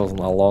clusters in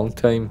a long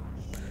time.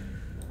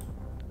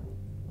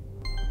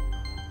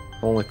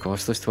 Only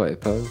cost us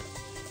 £20.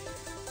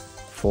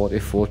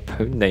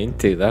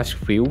 £44.90. That's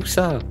wheel,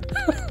 sir.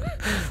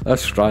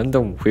 That's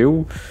random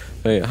wheel.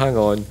 Right, hang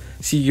on.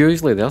 See,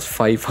 usually there's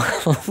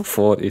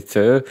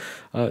 542.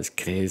 That's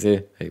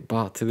crazy. Right,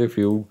 back to the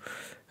wheel.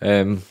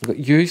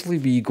 Usually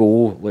we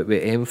go, like, we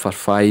aim for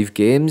 5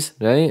 games,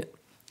 right?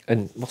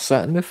 And we're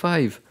sitting with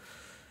 5.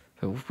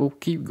 We'll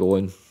keep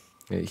going.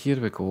 Right,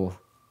 here we go.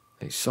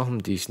 Right, something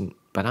decent.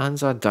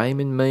 Bonanza,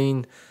 Diamond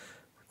Mine,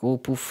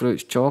 Opal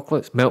Fruits,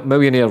 Chocolates,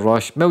 Millionaire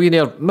Rush,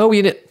 Millionaire.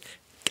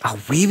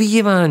 Away with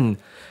you, man.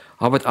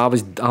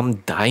 I'm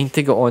dying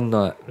to get on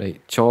that. Right,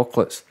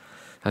 chocolates.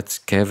 That's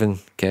Kevin.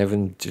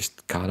 Kevin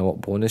just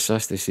cannot bonus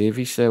us to save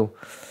himself.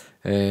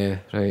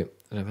 Right,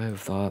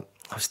 remove that.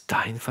 I was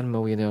dying for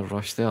Millionaire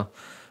Rush there.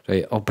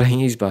 Right, I'll bring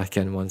these back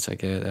in once I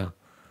get there.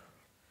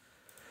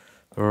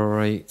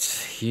 Right,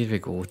 here we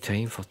go.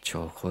 Time for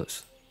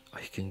chocolates.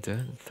 You can do it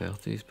in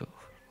 30s, but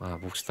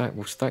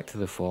we'll stick to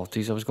the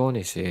 40s. I was going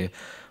to say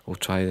we'll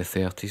try the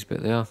 30s,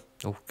 but there,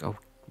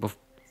 we've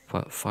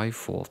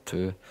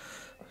 542.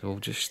 So we'll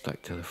just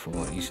stick to the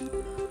 40s.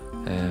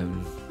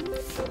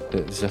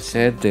 As I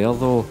said there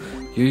though,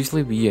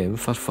 usually we aim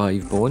for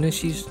 5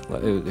 bonuses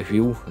out the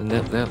wheel, and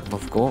there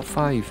we've got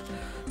 5.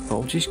 But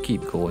I'll just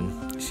keep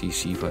going,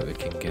 see what we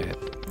can get.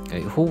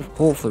 Right,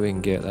 hopefully we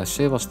can get this.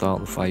 Say we're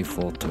starting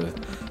 542.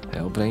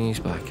 It'll bring us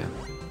back in.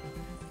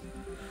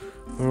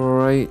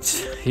 Right,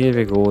 here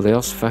we go.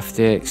 There's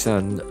 50x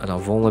in, and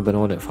I've only been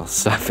on it for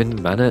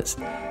 7 minutes.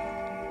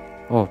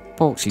 Oh,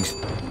 boxes.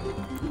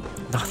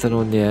 Nothing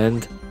on the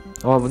end.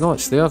 Oh, but no,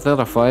 it's there. They're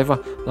a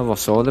 £5. Never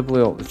saw the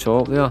blue up the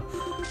top there.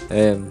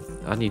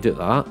 I needed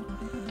that.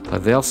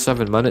 But there's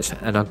 7 minutes,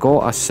 and I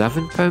got a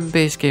 £7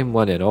 base game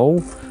win and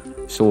all.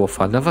 So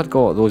if I never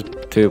got those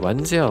 2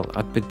 wins there,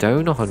 I'd be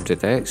down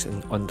 100x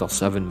in under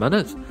 7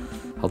 minutes.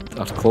 Or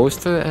close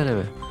to it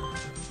anyway.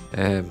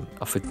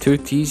 I've had 2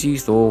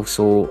 teasies though,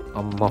 so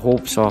my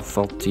hopes are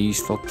third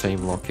tease, third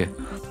time lucky.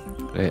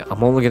 Right,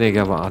 I'm only going to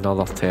give it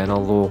another tenner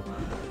though.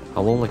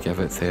 I'll only give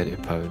it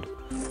 £30.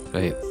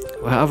 Right,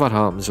 whatever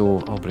happens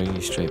though, I'll bring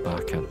you straight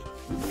back in.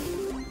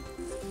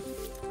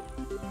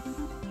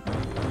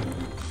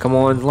 Come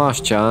on,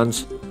 last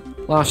chance.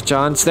 Last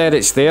chance, there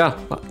it's there.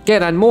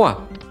 Get in more.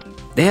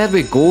 There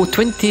we go,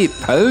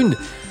 £28.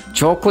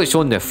 Chocolates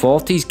on the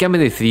 40s, give me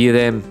the 3 of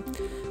them.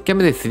 Give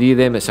me the 3 of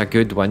them, it's a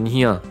good win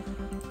here.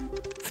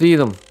 3 of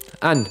them,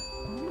 in.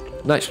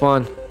 Next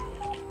one.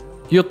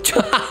 You're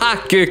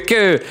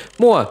cuckoo.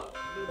 More.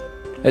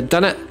 It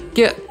done it.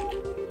 Get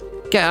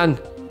in.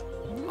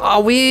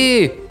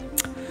 Away.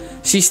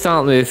 See,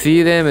 starting with the 3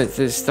 of them,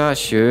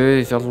 that's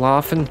you. You're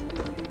laughing.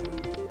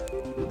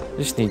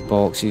 Just need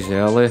boxes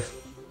early.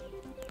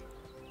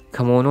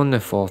 Come on the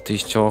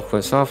 40s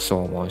chocolates. I've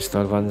saw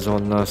monster wins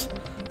on this.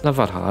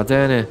 Never had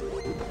any.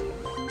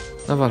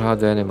 Never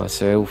had any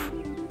myself.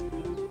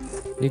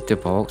 Need the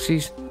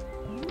boxes.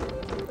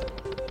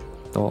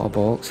 Not a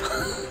box.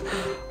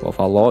 With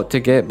a lot to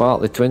get back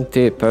the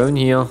 £28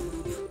 here.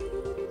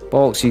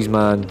 Boxes,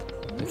 man.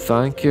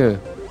 Thank you.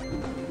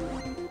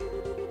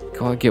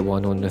 Gotta get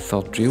one on the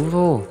 3rd reel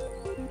though.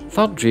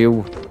 3rd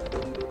reel.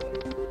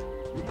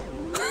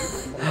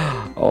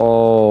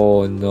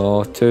 Oh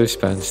no, 2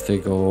 spins to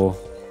go.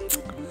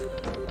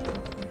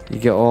 You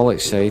get all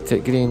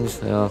excited,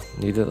 greens. Yeah,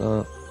 needed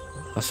that.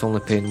 That's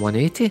only paying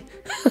 180.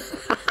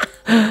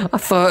 I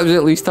thought it was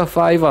at least a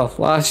 £5.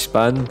 Last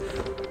spin.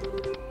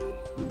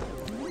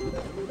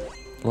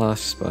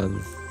 Last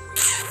spin.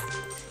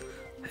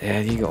 Yeah,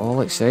 you get all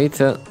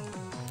excited.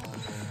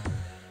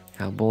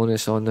 A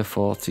bonus on the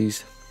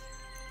 40s.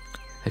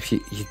 If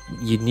you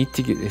need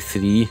to get the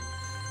 3. You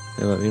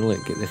know what I mean?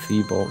 Like get the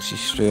 3 boxes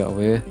straight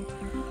away.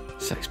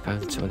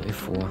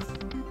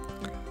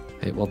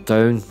 £6.24. Right, we're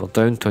down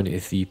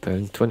 £23,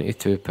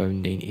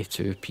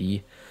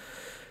 £22.92p.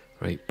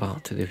 Right,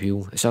 back to the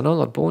wheel. It's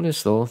another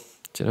bonus though.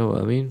 Do you know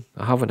what I mean?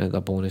 I haven't had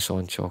a bonus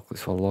on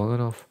chocolates for long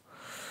enough.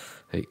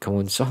 Right, come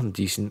on, something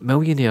decent.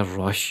 Millionaire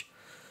Rush.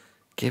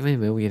 Give me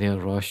Millionaire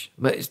Rush.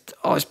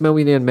 It's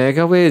Millionaire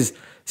Megaways.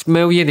 It's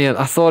Millionaire.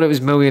 I thought it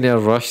was Millionaire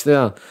Rush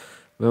there.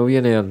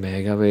 Millionaire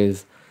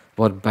Megaways.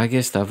 Our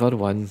biggest ever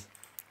win.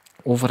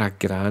 Over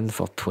 £1,000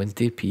 for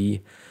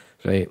 20p.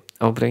 Right,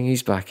 I'll bring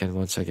these back in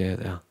once I get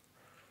there.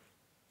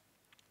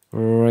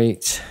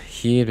 Right,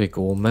 here we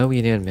go.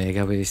 Millionaire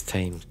Megaways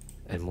time.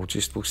 And we'll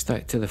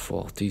stick to the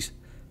 40s.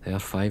 They're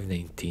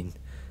 519.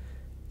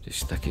 Just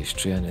stick it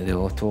straight into the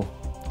auto.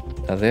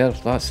 There,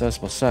 that's us.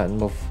 We're sitting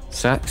with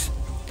 6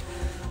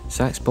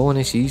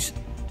 bonuses.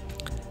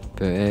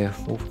 But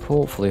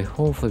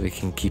hopefully we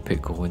can keep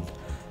it going.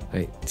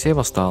 Right, say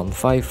we're starting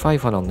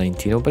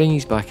 519. I'll bring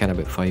these back in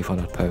about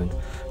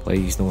 £500. Like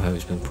he's know how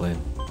he's been playing.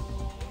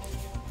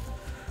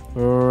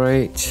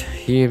 Right,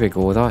 here we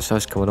go. That's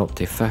us coming up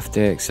to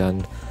 50x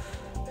in.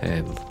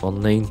 We're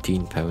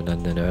 £19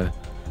 in the now.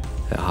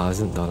 It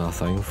hasn't done a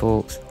thing,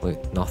 folks.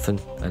 Like nothing,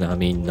 and I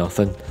mean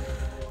nothing.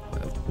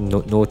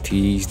 No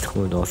teas,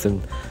 no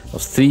nothing.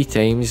 There's 3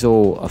 times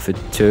though. I've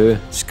had 2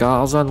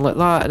 scatters in like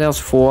that, and there's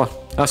 4.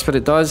 That's what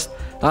it does.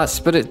 That's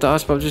what it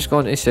does. But I'm just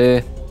going to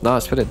say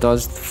that's what it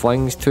does.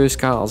 Flings 2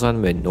 scatters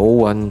in with no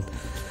win.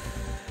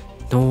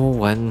 No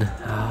win.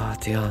 Ah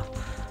dear.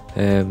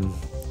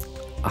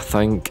 I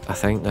think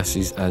this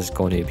is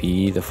going to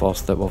be the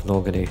first that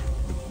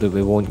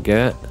we won't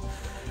get.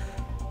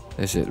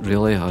 As it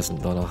really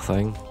hasn't done a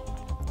thing.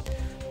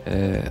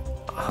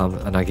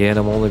 And again,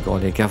 I'm only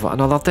going to give it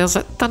another. There's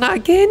it done it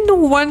again. No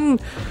one.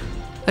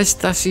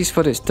 This is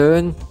what it's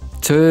doing.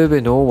 2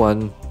 with no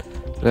one.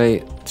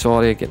 Right.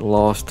 Sorry, getting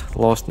lost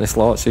in the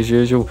slots as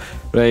usual.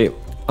 Right.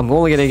 I'm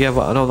only going to give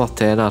it another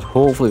tenner.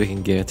 Hopefully we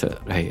can get it.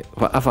 Right.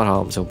 Whatever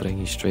happens, I'll bring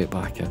you straight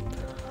back in.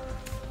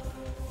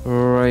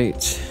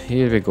 Right.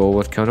 Here we go.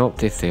 We're coming up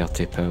to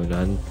 £30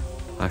 in.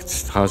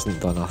 That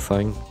hasn't done a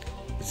thing.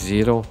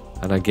 0.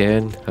 And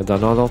again, had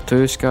another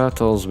 2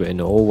 scatters with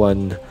no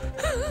one.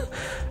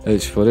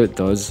 It's what it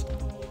does.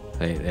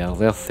 Right there,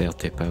 they're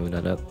 £30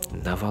 in it.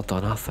 Never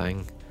done a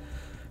thing.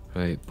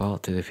 Right,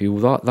 back to the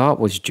field. That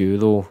was due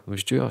though. It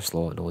was due a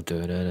slot, no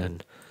doing anything.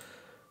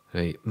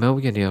 Right,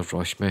 Millionaire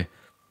rush me.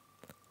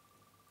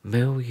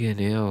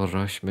 Millionaire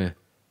rush me.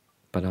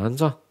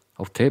 Bonanza.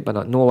 I'll take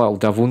Bonanza. No, little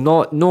devil.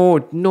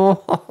 No.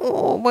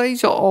 Why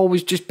is it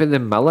always just by the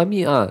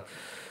millimetre?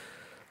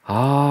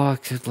 Ah,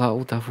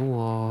 little devil.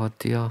 Oh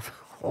dear.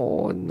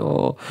 Oh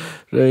no.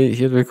 Right,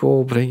 here we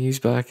go. Bring these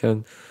back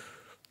in.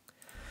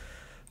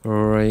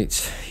 Right,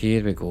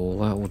 here we go.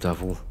 Little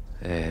devil.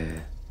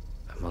 Am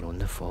I on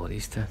the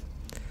 40s too?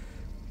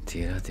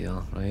 Dear.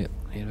 Right,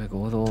 here we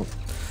go though.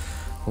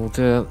 We'll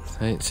do it.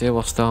 Right, say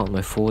we're starting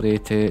with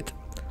 488.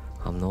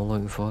 I'm not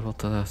looking forward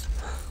to this.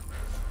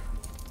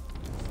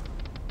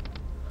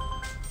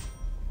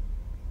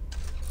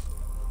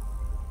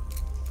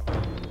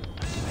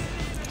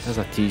 There's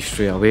a T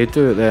straight away.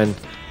 Do it then.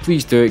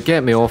 Please do it.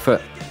 Get me off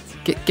it.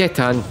 Get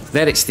in.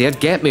 There it's there.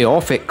 Get me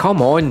off it.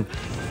 Come on.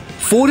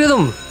 4 of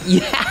them.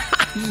 Yeah.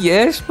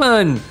 Yes,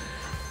 man.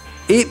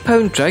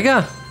 £8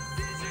 trigger.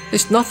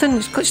 It's nothing.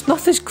 It's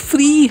nothing. It's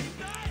free.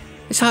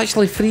 It's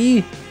actually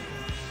free.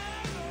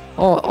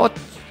 Oh,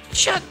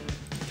 shit.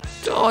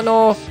 Oh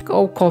no.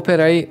 Oh,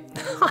 copyright.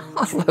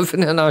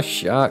 Living in a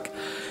shack.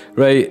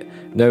 Right.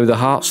 Now the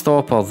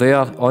Heartstopper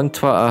there on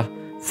Twitter.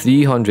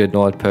 £300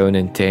 odd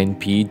and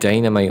 10p.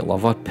 Dynamite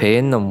Lover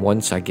paying them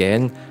once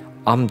again.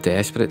 I'm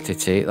desperate to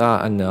take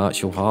that in the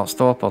actual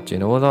Heartstopper, do you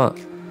know that?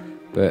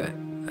 But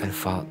in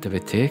fact, do we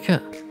take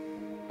it?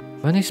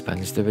 How many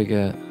spins do we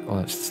get? Oh,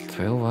 it's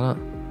 12, isn't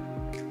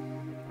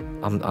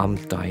it? I'm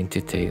dying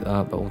to take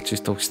that, but I'll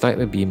stick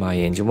with Be My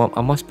Angel.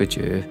 I must be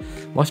due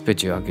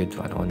a good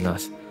one on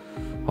this.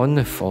 On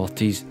the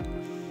 40s.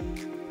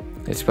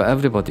 It's what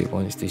everybody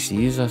wants to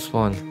see is this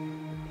one.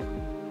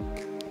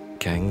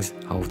 Kings,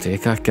 I'll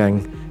take a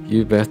king.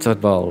 You better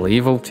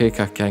believe I'll take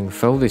a king.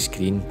 Fill the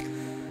screen.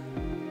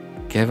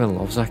 Kevin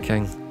loves a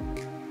king.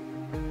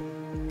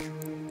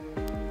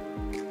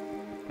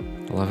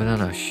 Living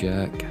in a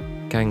shack.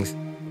 Kings,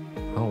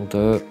 I'll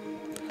do it.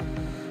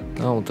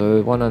 I'll do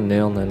it. One in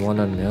there and then one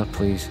in there,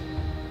 please.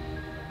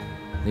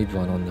 Need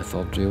one on the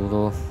 3rd reel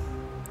though.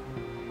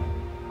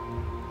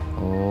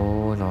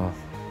 Oh no.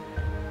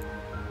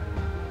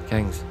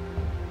 Kings.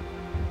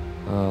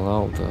 Oh,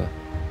 that'll do it.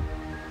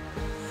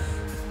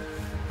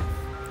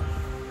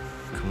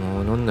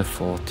 Come on the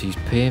 40s,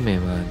 pay me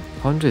man.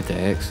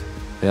 100x.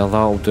 There,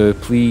 that'll do.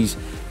 Please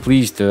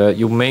do it.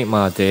 You'll make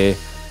my day.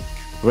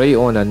 Right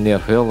on in there,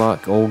 where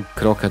that old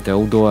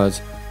crocodile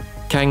is.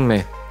 King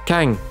me.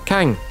 King.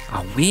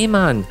 Away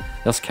man.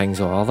 There's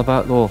kings all over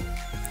the bit though.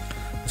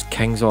 There's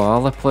kings all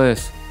over the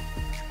place.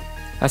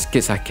 This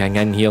gets a king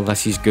in here,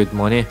 this is good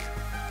money.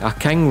 A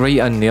king right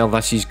in there,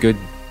 this is good.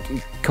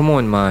 Come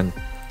on man.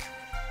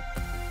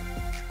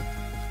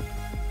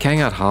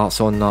 King of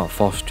hearts on that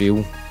first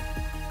reel.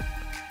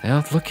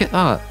 There, look at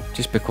that.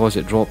 Just because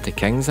it dropped the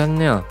kings in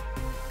there.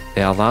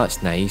 There,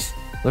 that's nice.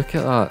 Look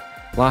at that.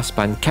 Last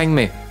spin. King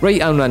me.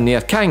 Right in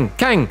there. King.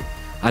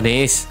 An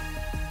ace.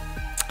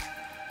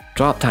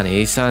 Dropped an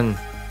ace in.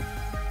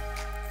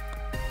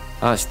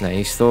 That's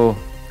nice though.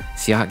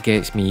 See, that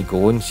gets me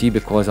going. See,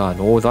 because I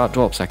know that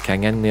drops a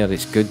king in there.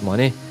 It's good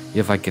money.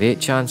 You have a great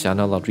chance of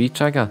another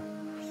re-trigger.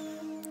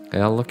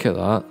 Yeah, look at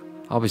that.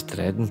 I was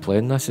dreading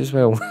playing this as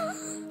well.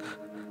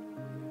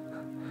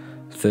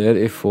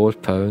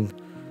 £34.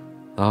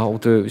 That'll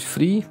do. It was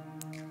free.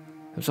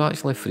 It was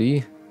actually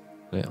free.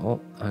 Right,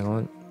 oh, hang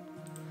on.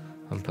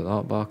 And put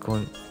that back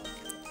on.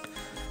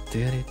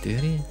 There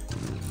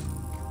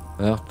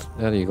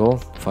you go.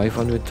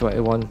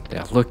 521.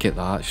 There, look at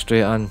that.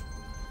 Straight in.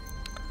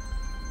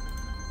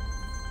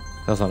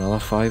 There's another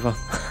fiver.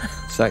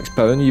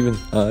 £6 even.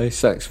 Aye,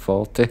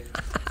 6.40.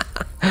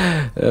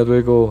 There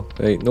we go.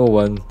 Right, no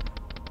one.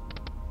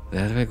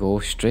 There we go,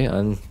 straight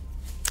in.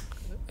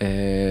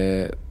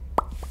 Where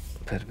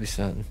are we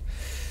starting?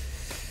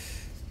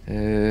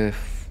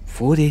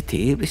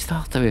 488 we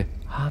started with.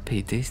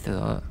 Happy days to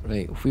that.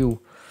 Right,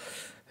 wheel.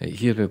 Right,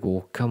 here we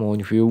go. Come on,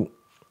 wheel.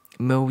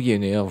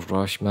 Millionaire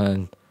rush,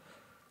 man.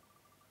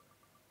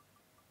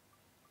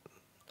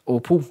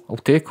 Opal. I'll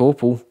take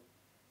Opal.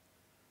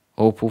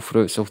 Opal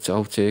fruits.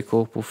 I'll take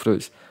Opal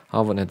fruits. I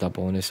haven't had a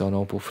bonus on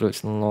Opal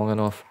fruits in long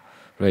enough.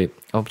 Right,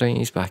 I'll bring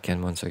these back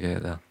in once I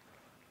get there.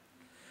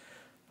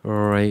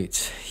 Right,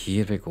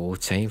 here we go.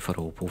 Time for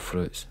Opal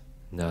fruits.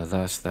 Now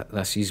this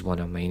is one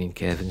of mine and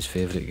Kevin's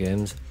favourite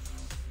games.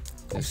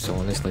 It's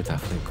honestly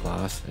different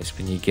class. It's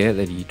when you get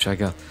the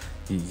re-trigger,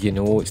 you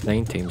know it's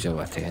 9 times out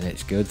of 10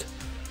 it's good.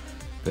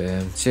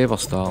 But say we're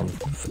starting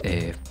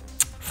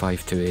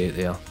 5 to 8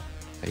 there.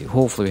 Right,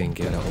 hopefully we can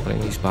get it. I'll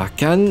bring these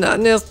back in.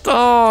 And there's...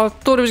 Oh, I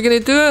thought I was going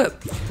to do it.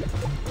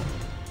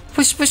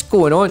 What's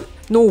going on?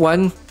 No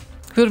win.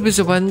 Where was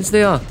the wins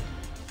there?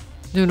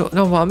 No,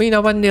 what I mean, I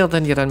win there,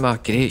 then you're in my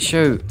great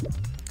shout.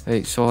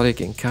 Right, sorry,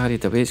 getting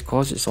carried away. It's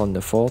cause it's on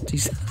the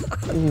 40s.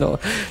 No,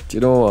 do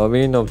you know what I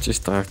mean? I'm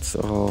just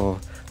oh,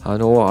 I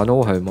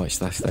know how much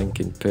this thing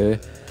can pay.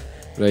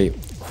 Right,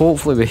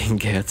 hopefully we can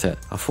get it.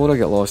 Before I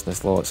get lost in the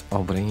slots,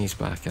 I'll bring these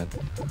back in.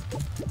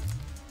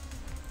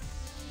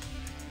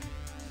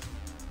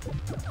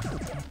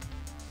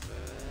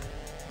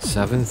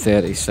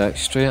 $7.36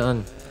 straight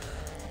in.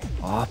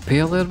 Oh, a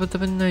pair there would have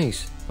been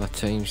nice. Or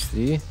times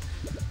 3.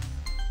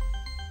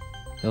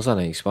 There's a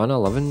nice one,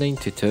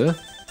 $11.92.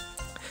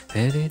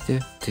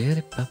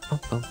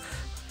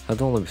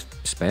 I'd only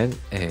spent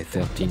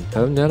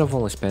 £13 there, I've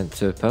only spent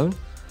 £2.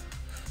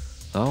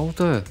 That'll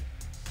do.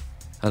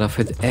 And I've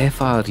had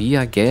FRE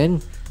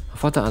again.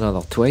 I've had it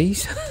another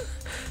twice.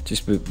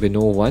 Just with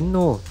no one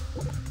though.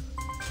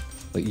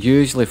 Like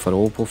usually for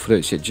Opal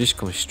fruits it just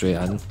comes straight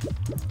in.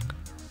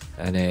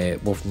 And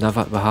we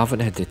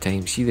haven't had the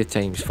time. See the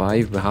times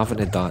 5, we haven't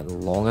had that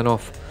long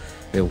enough.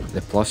 Well,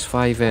 the plus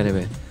 5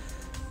 anyway.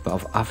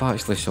 But I've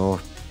actually saw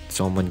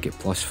someone get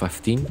plus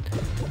 15.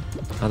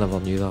 I never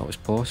knew that was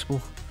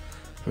possible.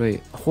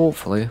 Right,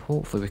 hopefully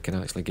we can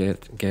actually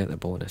get the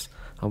bonus.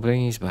 I'll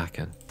bring these back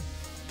in.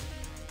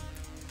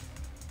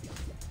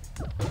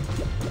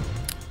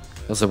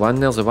 There's a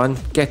one.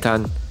 Get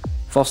in.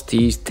 First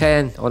tease,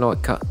 10. Oh no,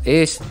 cut.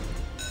 Ace.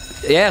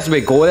 Yes,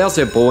 we go. There's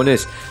a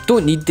bonus.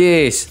 Don't need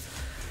this.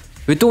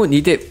 We don't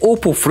need it.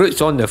 Opal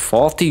fruits on the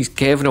 40s.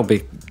 Kevin will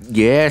be...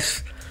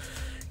 Yes.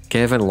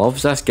 Kevin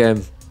loves this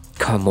game.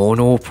 Come on,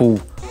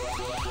 Opal.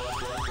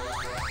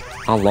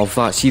 I love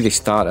that. See the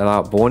start of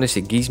that bonus.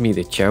 It gives me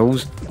the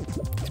chills.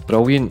 It's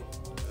brilliant.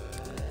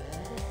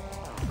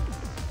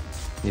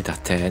 Need a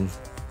 10.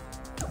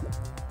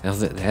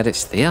 There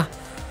it's there.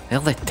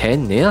 There's the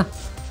 10 there.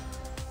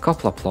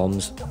 Couple of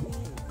plums.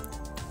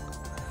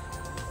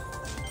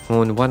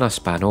 On win a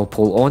spin,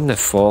 Opal on the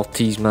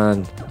 40s,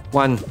 man.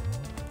 One.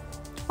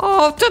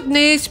 Oh, didn't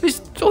ace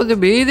was on the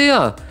way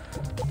there.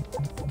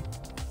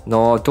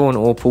 No, don't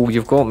Opal.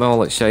 You've got me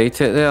all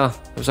excited there.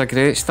 It was a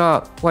great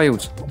start.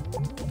 Wilds.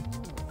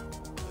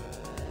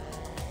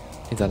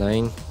 Need a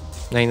 9.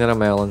 9 or a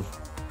melon.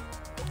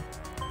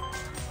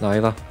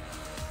 Neither.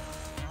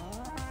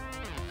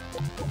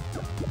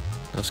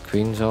 There's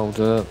queens, I'll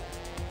do it.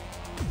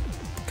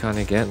 Can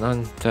I get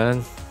none?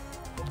 10.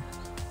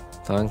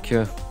 Thank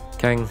you.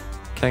 King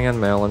and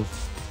melon.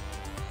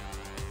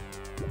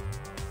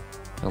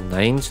 Well,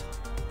 9s.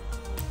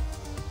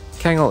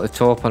 King at the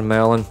top and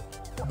melon.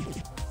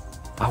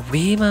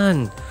 Away,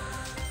 man.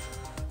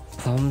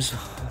 Plums.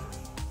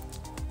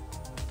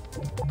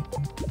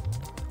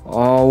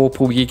 Oh,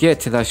 Opal, you get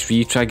to this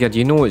re-trigger,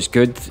 you know it's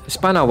good.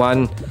 Spin a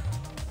 1.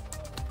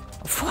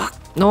 Fuck,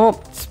 no.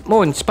 Come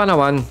on, spin a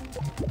 1.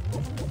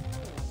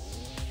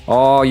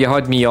 Oh, you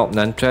had me up and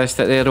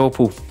interested there,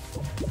 Opal.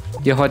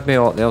 You had me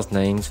up, there's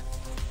 9s.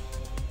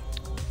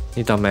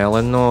 Need a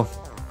melon, no.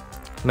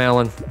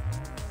 Melon.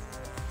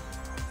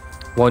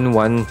 1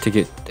 win to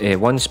get,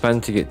 1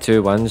 spin to get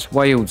 2 wins.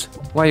 Wilds.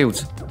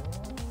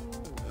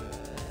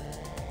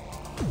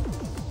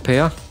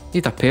 Pear.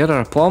 Need a pear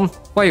or a plum.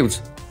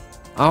 Wilds.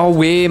 Oh,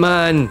 way,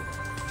 man.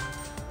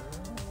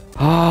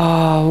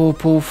 Oh,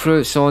 Opal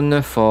fruits on the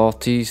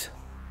 40s.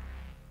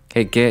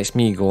 It gets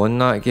me going,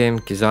 that game,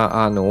 because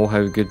I know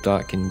how good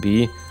that can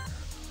be.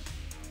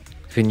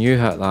 When you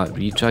hit that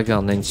re-trigger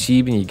and then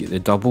see when you get the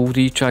double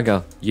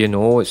re-trigger, you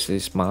know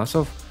it's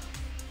massive.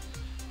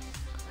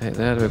 Right,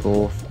 there we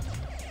go.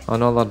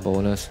 Another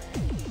bonus.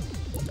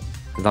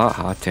 That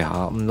had to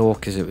happen though,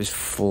 because it was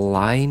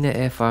flying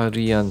at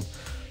FRE and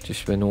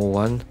just with no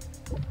win.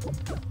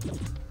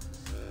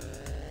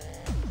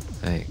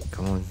 Right,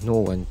 come on, no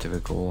win till we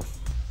go.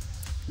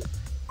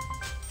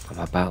 I'm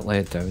a bit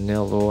let down there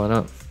though,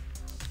 innit?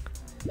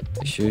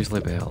 It's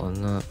usually better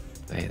than that.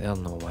 Right, there's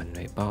no win.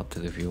 Right, back to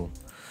the view.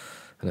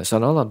 And it's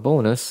another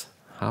bonus.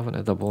 Haven't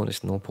had a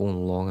bonus no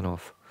pulling long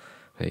enough.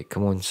 Right,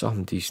 come on,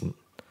 something decent.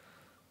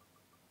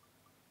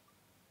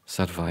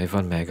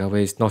 Survivor Mega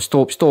Ways. No,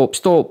 stop, stop,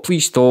 stop.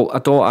 Please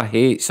stop. I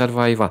hate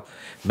Survivor.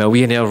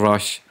 Millionaire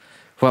Rush.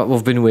 What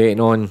we've been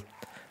waiting on.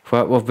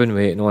 What we've been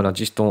waiting on. I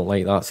just don't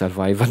like that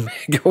Survivor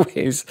Mega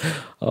Ways.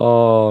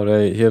 Oh,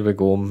 right. Here we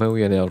go.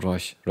 Millionaire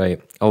Rush. Right.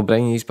 I'll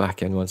bring these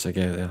back in once I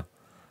get there.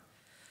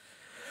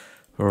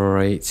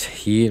 Right.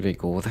 Here we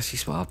go. This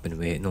is what I've been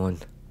waiting on.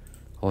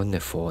 On the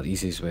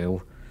 40s as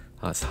well.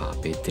 That's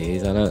happy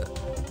days, innit?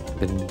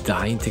 Been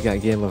dying to get a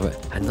game of it.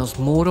 And there's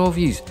more of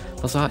yous.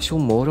 There's actual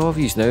more of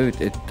yous now.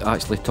 It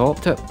actually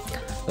topped it.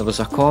 There was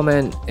a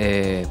comment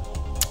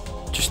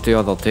just the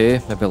other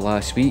day, maybe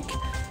last week.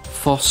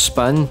 First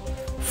spin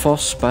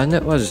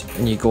it was,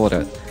 and you got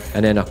it.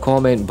 And then a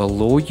comment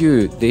below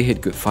you, they had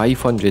got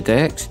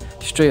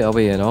 500x straight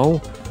away and all.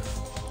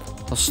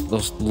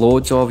 There's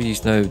loads of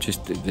yous now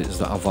just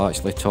that have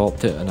actually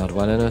topped it and are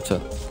winning at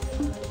it.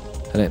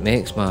 And it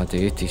makes my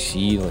day to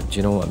see, like, do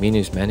you know what I mean,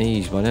 as many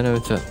he's winning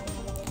out it.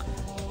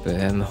 But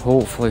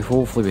hopefully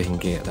we can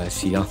get this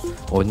here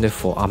on the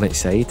foot. I'm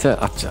excited.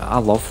 I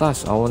love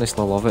this. I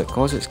honestly love it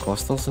because it's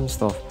clusters and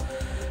stuff.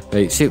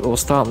 Right, see, we're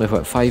starting with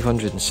what,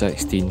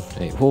 516.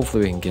 Right,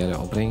 hopefully we can get it.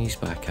 I'll bring these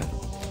back in.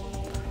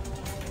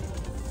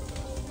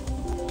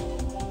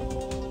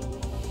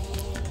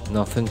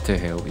 Nothing to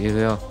help you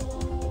there.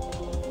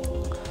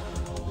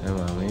 You know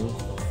what I mean?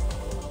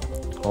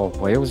 Oh,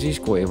 Wilds, he's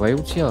got to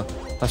Wilds here.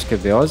 This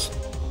could be us.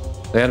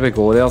 There we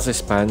go, there's the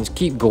spins.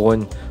 Keep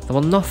going. There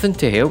were nothing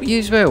to help you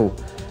as well.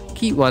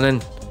 Keep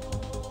winning.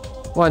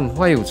 One,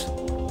 Wilds.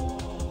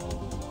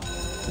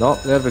 No,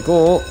 there we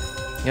go.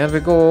 Here we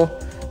go.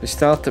 We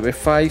started with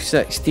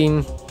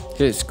 516.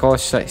 It's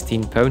cost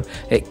 £16.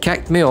 It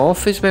kicked me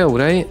off as well,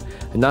 right?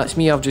 And that's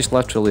me, I've just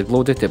literally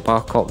loaded it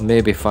back up,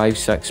 maybe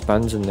 5-6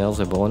 spins, and there's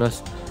a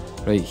bonus.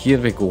 Right, here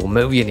we go.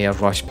 Millionaire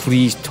Rush.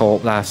 Please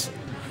top this.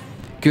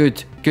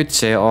 Good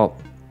setup.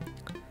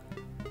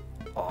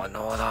 Oh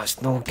no,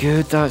 that's no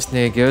good. That's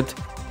no good.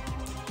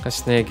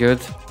 That's no good.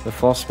 The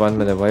first one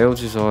with the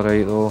Wilds is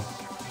alright though.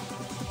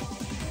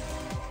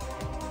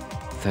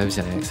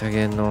 1000x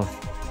again though.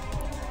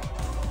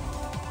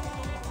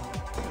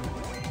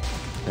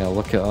 Yeah,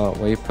 look at that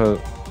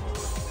wipeout.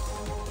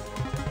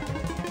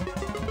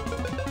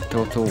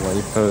 Total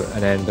wipeout,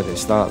 and then but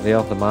it's that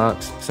there, the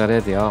max. It's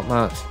already at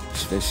max.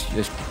 It's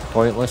just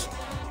pointless.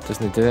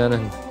 Doesn't do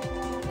anything.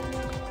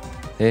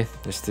 Hey,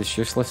 it's just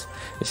useless.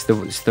 It's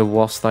the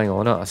worst thing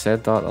on it. I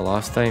said that the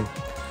last time.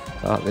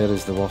 That there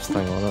is the worst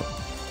thing on it.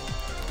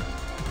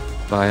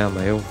 By a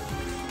mile.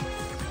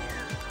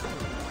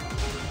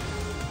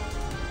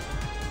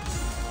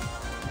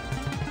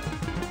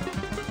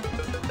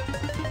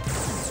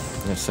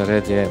 It's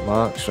already at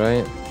max,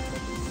 right?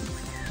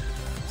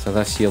 So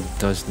this here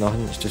does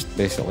nothing. It's just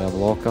basically a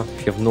blocker.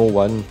 If you have no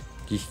one,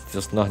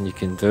 there's nothing you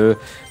can do.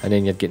 And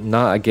then you're getting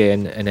that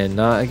again, and then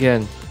that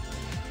again.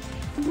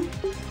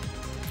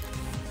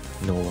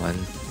 No one.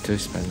 2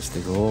 spins to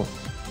go.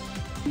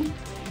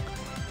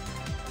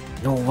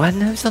 No one.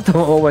 How's there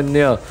no one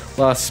there?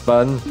 Last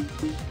spin.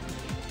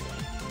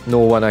 No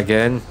one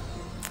again.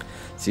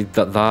 See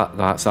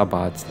that's a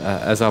bad.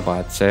 It is a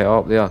bad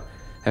setup there.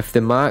 If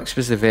the max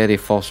was the very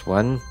first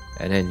one,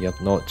 and then you're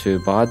not too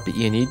bad, but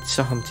you need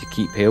something to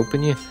keep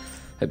helping you.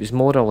 It was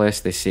more or less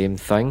the same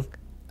thing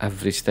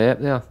every step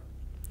there.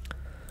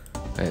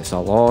 It's a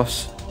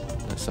loss.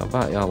 It's a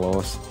bit of a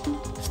loss.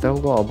 Still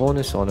got a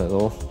bonus on it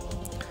though.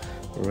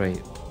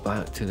 Right,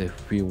 back to the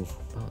wheel.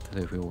 Back to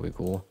the wheel we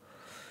go.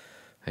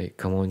 Right,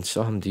 come on,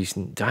 something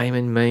decent.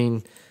 Diamond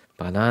Mine,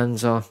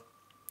 Bonanza.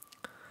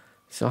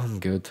 Something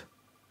good.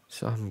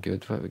 Something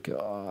good. What we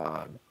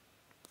got?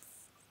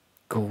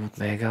 Gold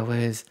Mega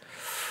Ways.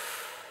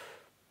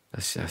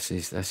 This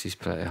is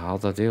pretty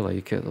hard. I do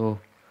like it though.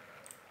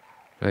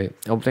 Right,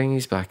 I'll bring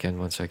these back in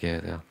once I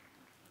get there.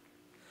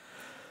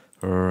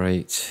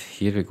 Right,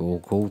 here we go.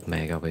 Gold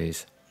Mega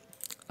Ways.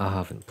 I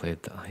haven't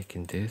played that. I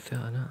can do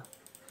that in it.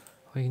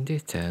 Oh, you can do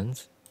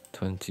 10s,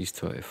 20s,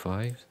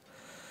 25s.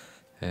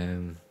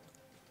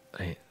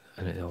 Right,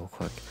 and it all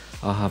quick.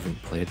 I haven't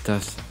played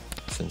this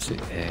since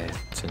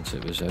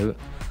it was out.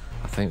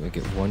 I think we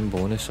get one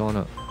bonus on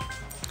it.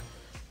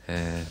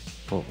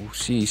 But we'll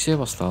see. Say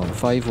we're starting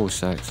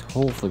 506.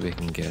 Hopefully we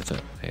can get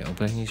it. Right, I'll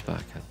bring these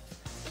back in.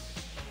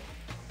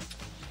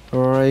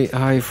 Alright,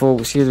 hi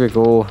folks, here we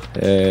go.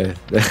 There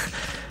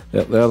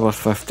we're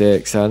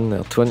 50x in,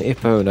 they're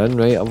 £20 in,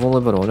 right? I've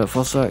only been on it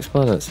for 6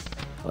 minutes.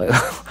 Like,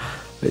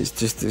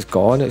 it's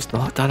gone, it's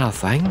not done a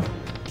thing.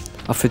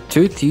 I've had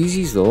 2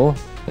 teasies though,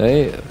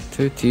 right?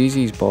 2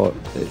 teasies, but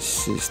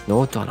it's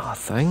not done a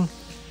thing.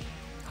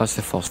 That's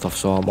the first I've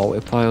saw a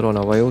multiplier on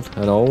a wild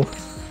and all.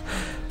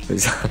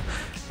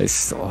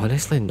 It's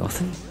honestly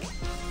nothing.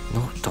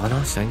 Not done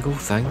a single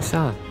thing,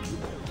 sir.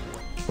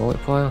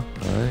 Multiplier,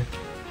 aye.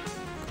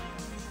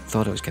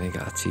 Thought I was going to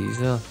get a tease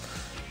there.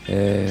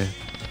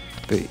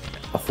 But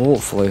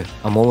hopefully,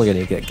 I'm only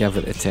going to give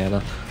it a tenner.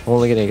 I'm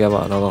only going to give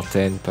it another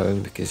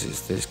 £10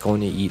 because it's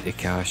going to eat the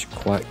cash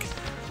quick.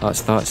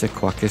 That's the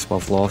quickest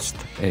we've lost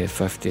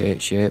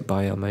 50x yet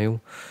by a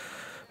mile.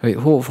 Right,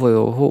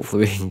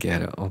 hopefully we can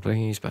get it. I'll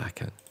bring these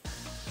back in.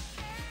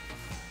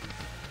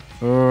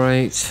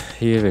 Right,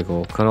 here we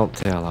go. Coming up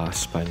to the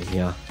last spin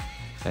here.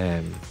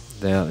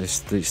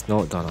 It's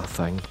not done a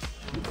thing.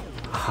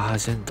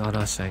 Hasn't done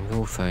a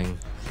single thing.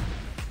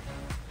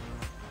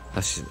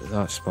 That's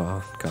what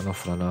I've got enough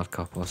for another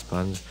couple of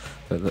spins.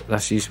 But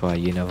this is why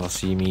you never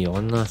see me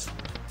on this.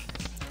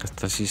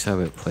 This is how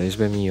it plays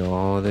with me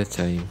all the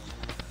time.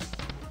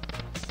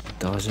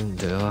 Doesn't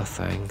do a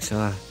thing,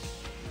 so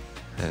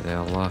at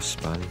their last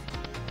spin.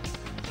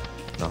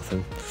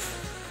 Nothing.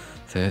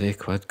 30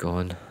 quid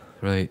gone.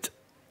 Right,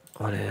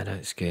 on to the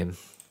next game.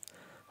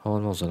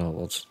 Onwards and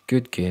upwards.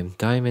 Good game.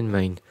 Diamond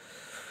mine.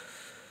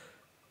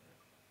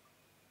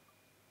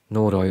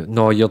 No, Roy.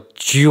 No, you're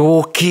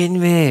joking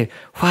me.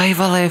 Why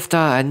have I left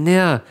that in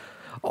there?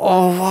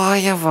 Oh, why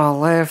have I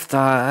left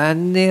that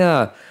in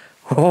there?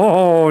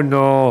 Oh,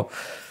 no.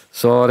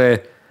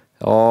 Sorry.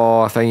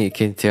 Oh, I think you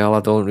can tell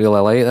I don't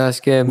really like this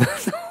game.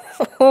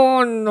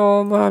 Oh,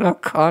 no, man. I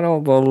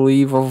cannot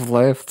believe I've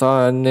left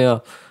that in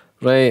there.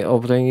 Right, I'll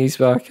bring these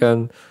back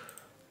in.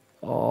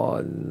 Oh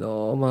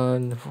no,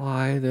 man,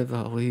 why did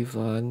I leave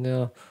that in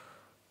there?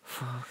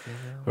 Fucking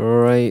hell.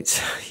 Right,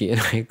 here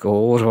I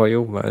go,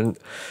 Royal Mint.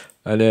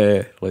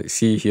 And let's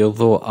see here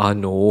though, I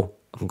know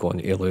I'm going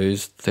to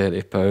lose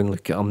 £30.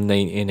 Look, I'm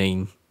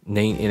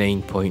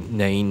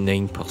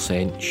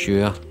 99.99%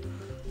 sure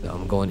that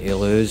I'm going to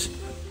lose.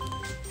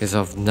 Because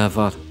I've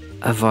never,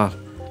 ever,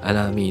 and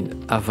I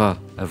mean ever,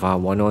 have I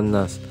won on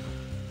this.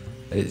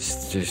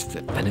 It's just,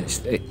 and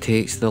it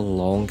takes the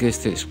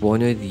longest. It's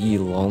one of the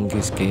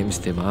longest games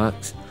to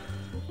max.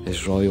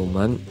 Is Royal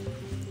Mint,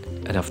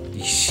 and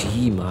you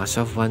see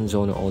massive wins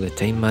on it all the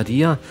time.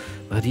 Maria,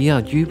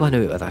 you win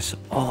out of this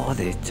all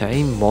the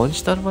time.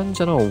 Monster wins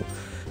and all.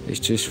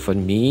 It's just for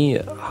me,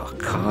 I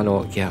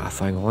cannot get a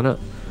thing on it.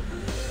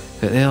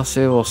 But there,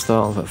 say we're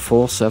starting at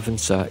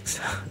 476.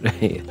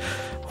 Right.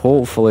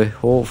 Hopefully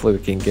we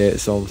can get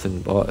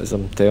something. But as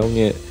I'm telling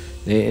you,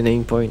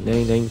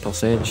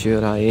 99.99%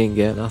 sure I ain't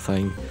getting a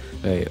thing.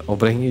 Right, I'll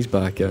bring these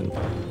back in.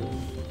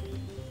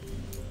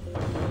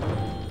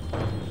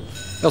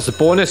 There's the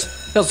bonus.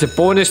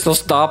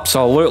 There's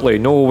absolutely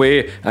no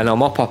way. And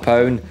I'm up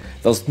 £1.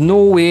 There's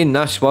no way in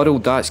this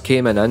world that's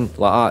came in like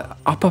that.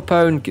 Up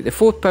 £1, get the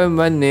 £4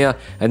 win there,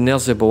 and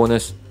there's the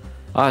bonus.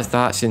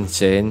 That's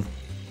insane.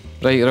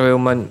 Right, Royal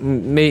Mint,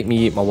 make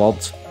me eat my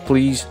words,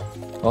 please.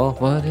 Oh,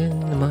 what in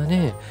the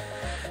money?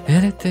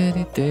 What in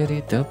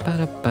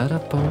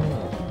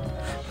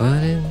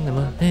the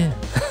money?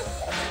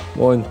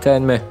 Come on,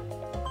 10 me.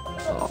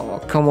 Oh,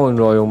 come on,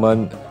 Royal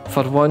Mint.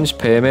 For once,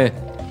 pay me.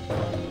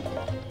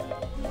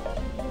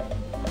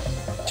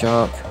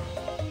 Jack.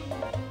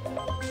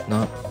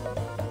 No.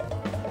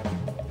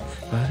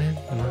 What in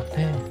the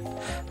money?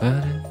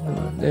 What in the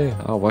money?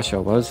 I wish I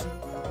was.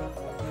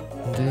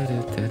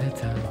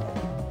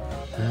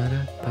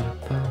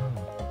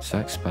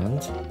 6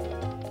 spins.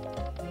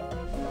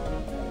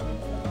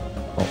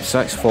 Oh,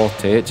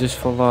 648 just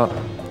for that.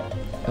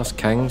 There's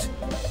kings.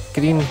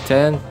 Green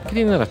 10.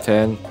 Green or a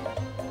 10.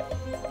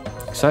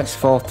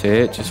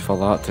 648 just for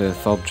that to the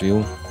third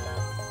reel.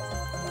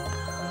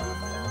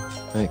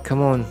 Right,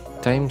 come on.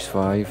 Times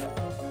 5.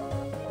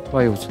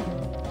 Wiles.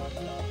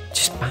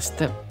 Just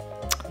missed it.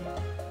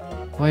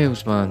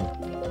 Wiles, man.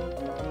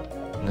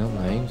 No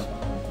nines.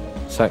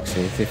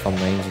 680 for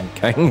nines and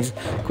kings.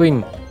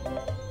 Queen.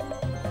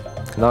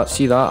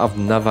 See that? I've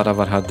never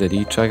ever had the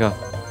re-trigger.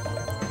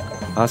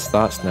 That's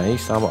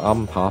nice.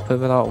 I'm happy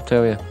with that, I'll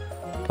tell you.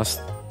 It's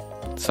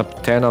a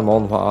tenner more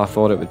than what I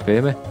thought it would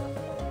pay me.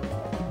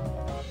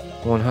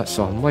 Come on, hit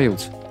some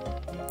wilds.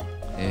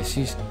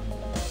 Aces.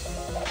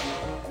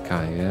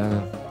 Can't get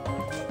them.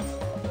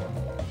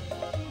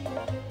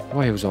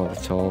 Wilds at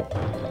the top.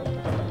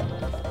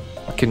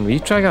 I can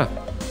re-trigger.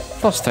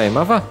 First time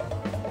ever.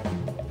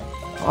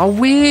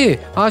 Away!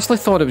 I actually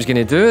thought it was going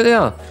to do it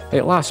there.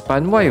 Right, last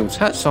spin, wilds.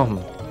 Hit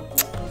something.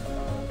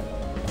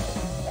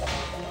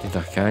 Did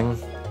a king.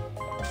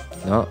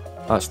 No,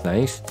 that's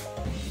nice.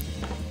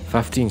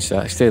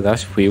 1560,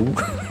 this wheel.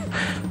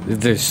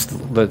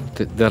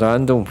 the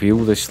random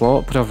wheel, the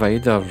slot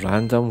provider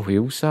random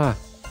wheel, sir.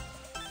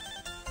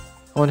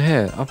 On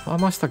here, I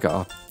must have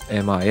got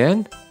a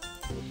MIN.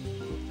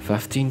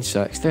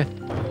 1560.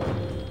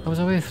 I was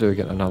away through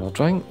getting another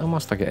drink. I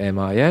must have got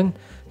MIN.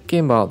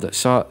 Came back that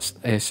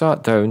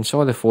sat down,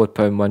 saw the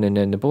 £4 win, and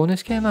then the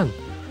bonus came in.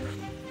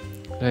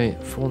 Right,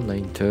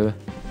 492.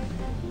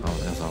 Oh,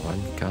 there's a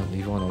win. Can't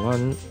leave on a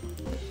win.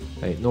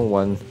 Right, no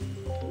win.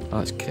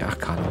 I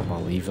cannot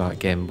believe that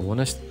getting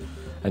bonus.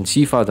 And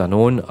see if I'd have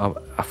known,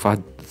 if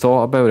I'd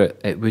thought about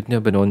it, it wouldn't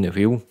have been on the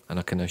wheel. And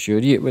I can assure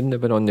you it wouldn't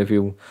have been on the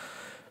wheel.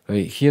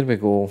 Right, here we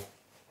go.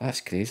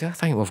 That's crazy. I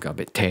think we've got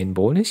about 10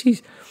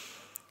 bonuses.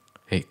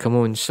 Right, come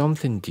on,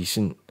 something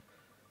decent.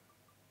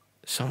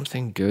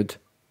 Something good.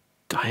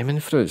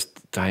 Diamond fruits.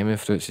 Diamond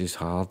fruits is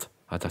hard.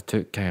 I'd have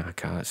took King of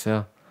Cats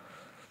there.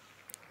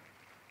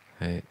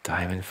 Right,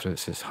 diamond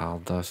fruits is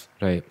hard, does.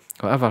 Right,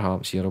 whatever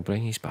happens here, I'll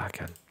bring these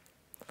back in.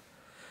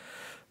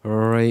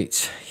 Right,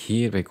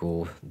 here we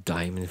go.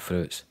 Diamond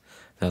fruits.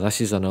 Now this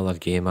is another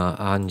game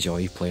I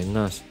enjoy playing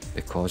this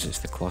because it's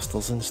the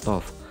clusters and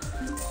stuff.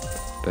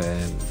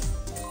 But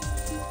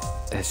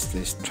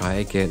let's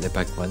try to get the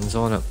big wins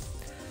on it.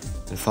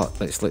 In fact,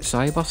 let's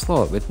Cyber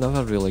Slot. We'd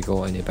never really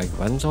got any big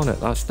wins on it.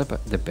 That's the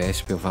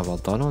best we've ever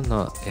done on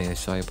that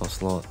Cyber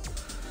Slot.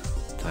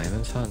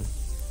 Diamonds hand.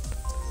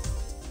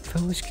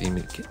 Fill the screen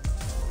with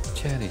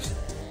cherries.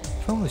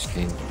 Fill the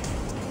screen.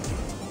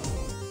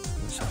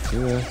 There's a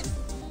few there.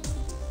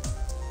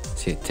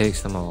 See, it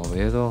takes them all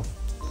away though.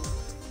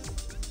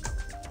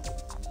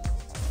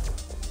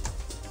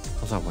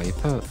 There's a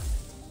wipeout.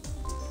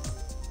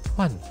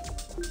 One.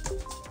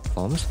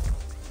 Bombs.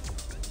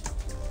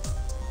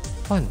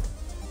 One.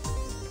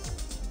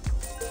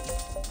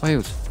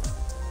 Wild.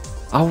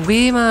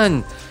 Away,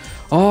 man!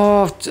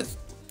 Oh,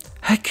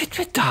 how good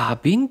would that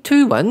have been?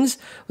 2 wins?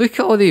 Look at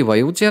all the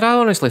wilds here. I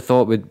honestly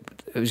thought it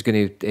was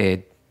going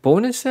to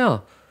bonus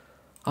there.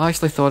 I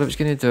actually thought it was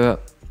going to do it.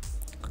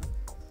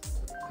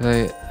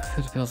 Right,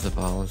 where's the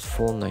balance?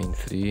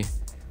 493.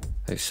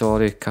 Right,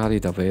 sorry,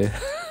 carried away.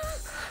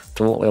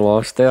 Totally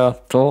lost there.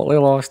 Totally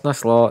lost in a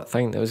slot.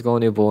 Think it was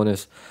going to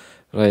bonus.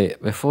 Right,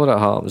 before it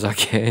happens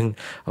again,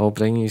 I'll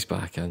bring these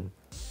back in.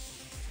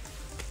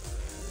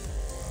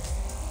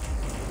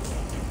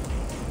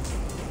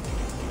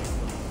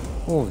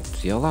 Oh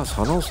dear, that's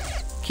huddles.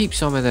 Keep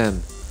some of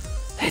them.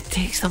 It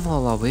takes them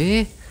all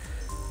away.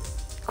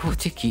 Got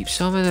to keep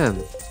some of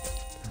them.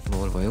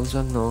 More whales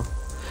in though.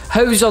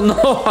 How's there no?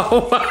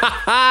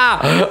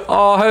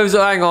 Oh, how's it?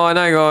 Hang on.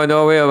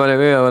 No, wait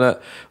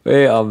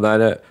a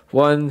minute.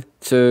 1,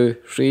 2,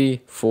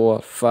 3,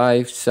 4,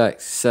 5,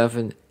 6,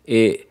 7,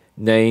 8,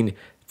 9,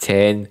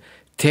 10.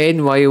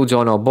 10 wilds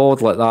on a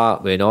board like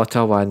that with not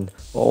a win.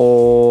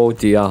 Oh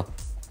dear.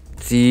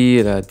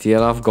 Dear,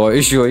 I've got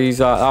to show you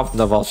that. I've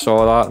never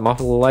saw that in my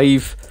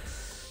life.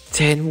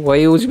 10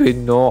 wilds with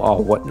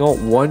not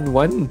one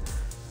win.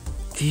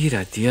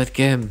 Dear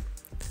game.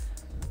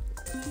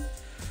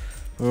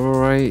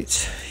 Right,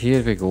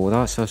 here we go.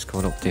 That's us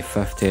going up to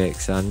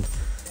 50x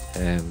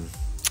in.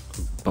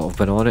 But I've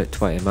been on it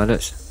 20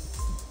 minutes.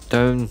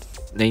 Down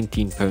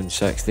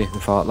 £19.60. In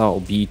fact, that'll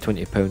be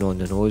 £20 on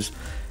the nose.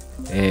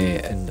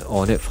 And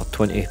on it for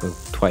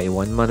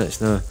 21 minutes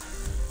now.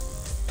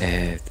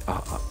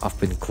 I've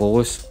been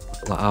close.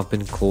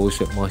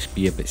 It must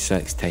be about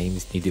 6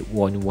 times. Needed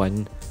 1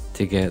 win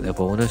to get the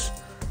bonus.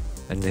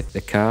 And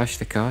the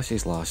cash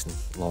is lasting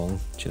long.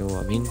 Do you know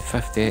what I mean?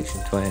 50x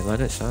in 20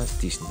 minutes. That's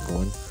decent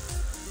going.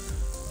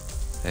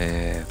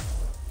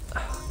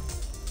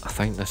 I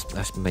think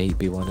this might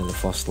be one of the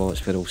first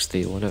slots where I'll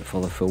stay on it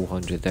for the full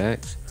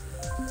 100x.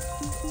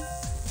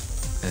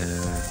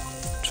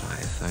 Try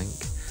to think.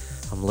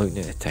 I'm looking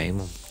at the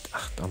time.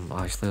 I'm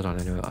actually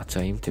running out of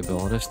time, to be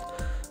honest,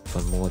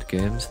 for more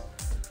games.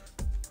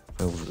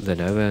 Well, the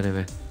now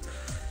anyway.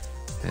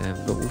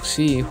 But we'll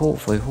see.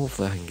 Hopefully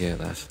I can get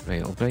this.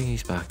 Right, I'll bring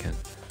these back in.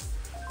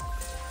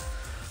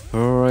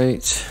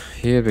 Alright,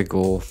 here we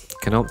go.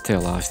 Can up to the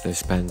last of the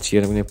spins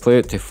here. I'm going to play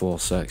it to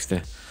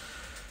 460.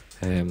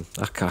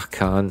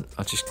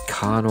 I just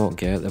cannot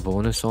get the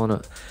bonus on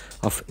it.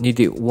 I've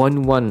needed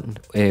one win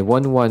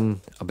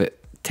about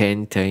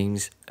 10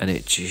 times, and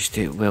it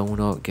will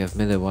not give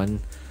me the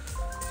win.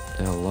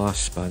 The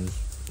last spin,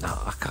 nah,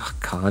 I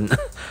can't.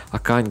 I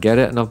can't get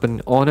it, and I've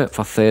been on it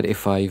for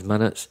 35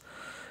 minutes.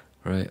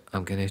 Right,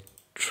 I'm gonna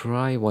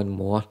try one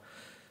more.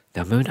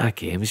 The amount of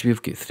games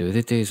we've got through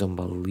the day is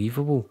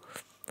unbelievable.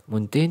 I'm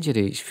on Danger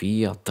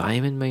HV or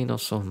Diamond Mine or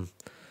something.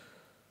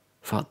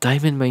 In fact,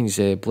 Diamond Mine's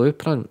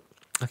Blueprint.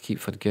 I keep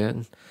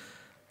forgetting.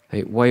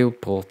 Right, Wild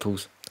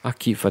Portals. I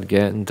keep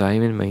forgetting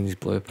Diamond Mine's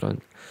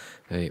Blueprint.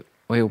 Right,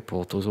 Wild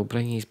Portals. I'll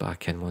bring these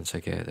back in once I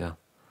get there.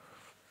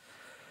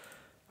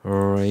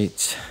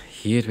 Right,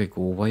 here we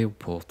go. Wild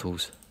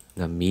Portals.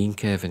 Now, me and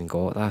Kevin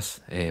got this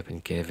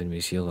when Kevin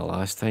was here the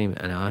last time,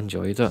 and I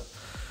enjoyed it.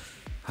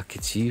 I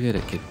could see where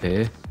it could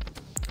be.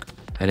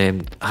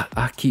 And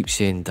I keep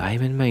saying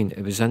Diamond Mine.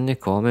 It was in the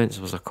comments.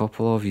 There was a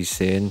couple of you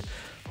saying,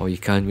 oh, you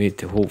can't wait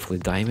till hopefully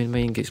Diamond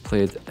Mine gets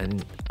played.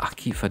 And I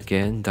keep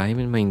forgetting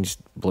Diamond Mine's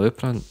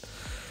Blueprint.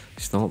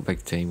 It's not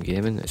big time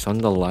gaming. It's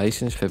under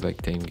license for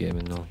big time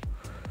gaming though.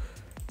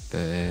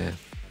 But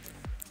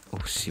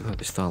we'll see what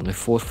we're starting with.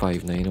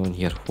 459 on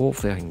here.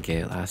 Hopefully I can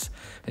get this.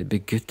 It'd be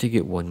good to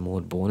get one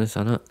more bonus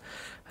in it.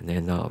 And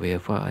then that'll be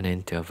what an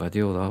end to a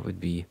video that would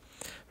be.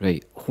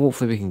 Right,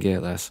 hopefully we can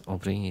get this. I'll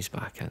bring these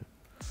back in.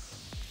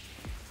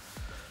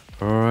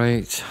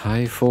 Right,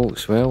 hi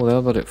folks. Well,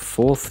 there we're at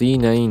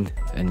 439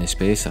 in the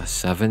space of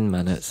 7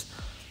 minutes.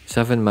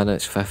 7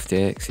 minutes,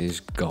 50x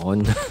is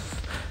gone.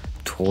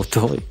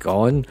 Totally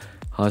gone.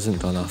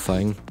 Hasn't done a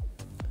thing.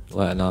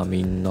 Letting that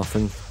mean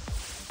nothing.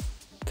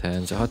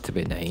 10s. It had to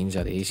be 9s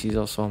or aces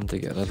or something to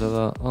get rid of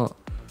that. Oh,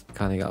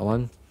 can't I get a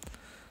 1?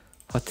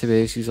 Had to be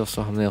aces or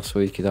something there so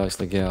you could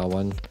actually get a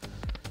 1.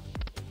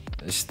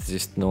 It's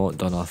just not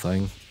done a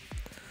thing.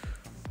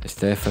 It's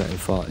definite. In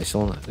fact, it's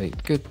on. Right,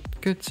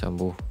 good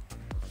symbol.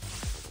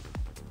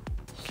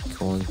 Keep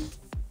going.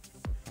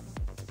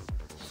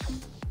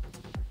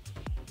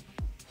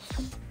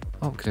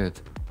 Upgrade.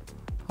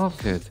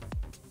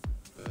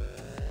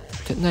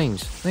 Get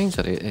nines. Nines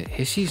are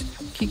aces.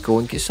 Keep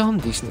going. Get something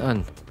decent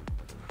in.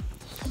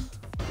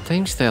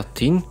 Times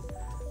 13.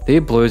 They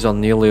blues are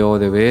nearly all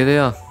the way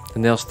there.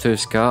 And there's 2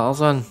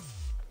 scatters in.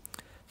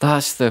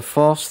 That's the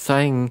first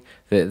thing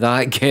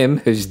that game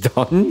has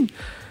done.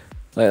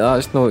 Like,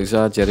 that's no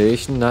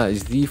exaggeration. That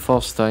is the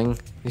first thing.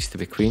 Needs to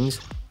be queens.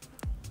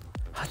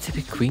 Had to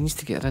be queens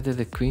to get rid of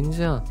the queens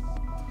there.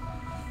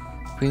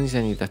 Queens,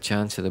 I need a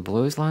chance of the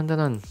blues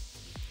landing in.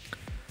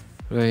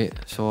 Right,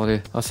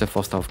 sorry. That's the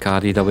first I've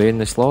carried away in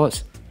the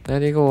slots. There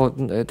you go.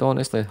 It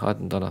honestly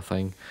hadn't done a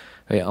thing.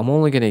 Right, I'm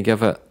only going to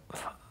give it...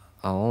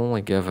 I'll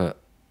only give it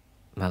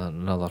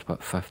another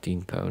about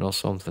 £15 or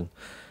something.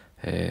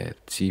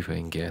 See if we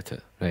can get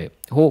it. Right,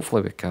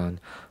 hopefully we can.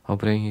 I'll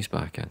bring these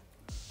back in.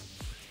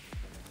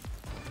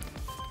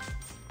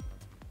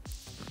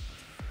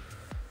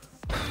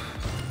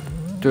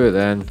 Do it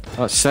then.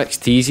 That's 6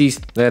 teasies.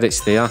 There,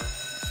 it's there.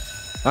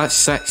 That's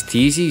 6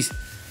 teasies.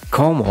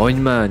 Come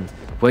on, man.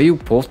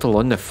 Wild portal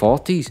on the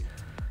 40s.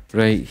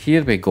 Right,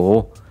 here we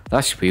go.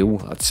 This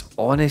wheel, it's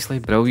honestly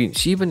brilliant.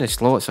 See when the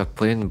slots are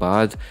playing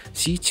bad,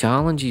 see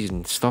challenges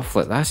and stuff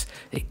like this,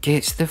 it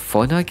gets the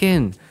fun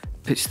again.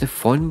 Puts the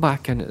fun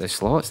back into the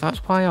slots. That's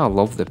why I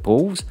love the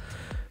polls.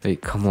 Right,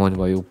 come on,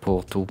 Wild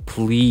Portal,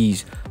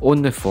 please.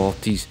 On the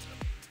 40s.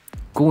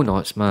 Go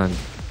nuts, man.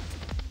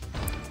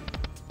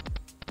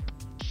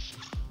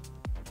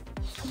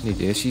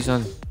 Need aces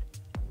in.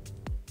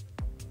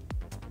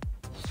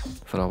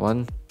 For a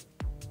win.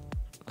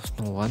 There's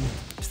no win.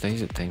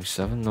 Stays at times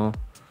 7, no.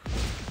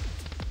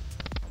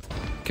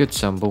 Good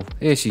symbol.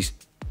 Aces.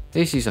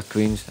 Aces are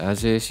queens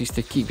as aces.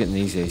 To keep getting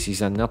these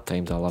aces in, they're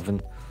times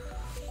 11.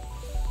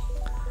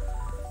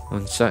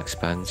 On 6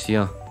 spins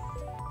here.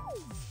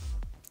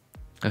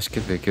 This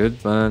could be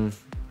good, man.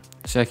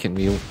 Second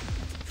wheel.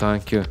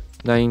 Thank you.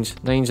 Nines.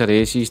 Nines are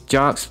aces.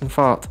 Jacks, in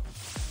fact.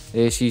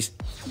 Aces.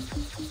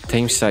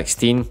 Times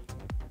 16.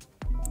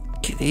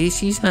 Get the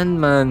aces in,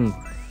 man.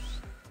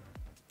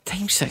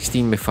 Times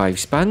 16 with 5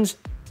 spins.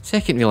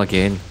 Second wheel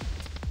again.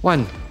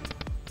 1.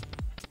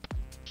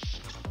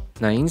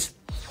 Nines.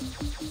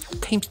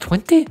 Times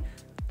 20.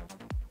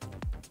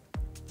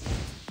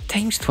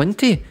 Times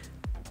 20.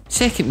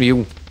 Second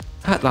wheel.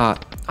 Hit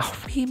that. Oh,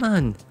 wait,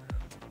 man.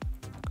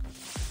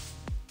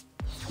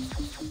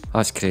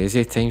 That's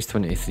crazy. Times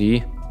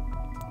 23.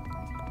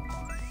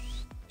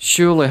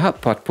 Surely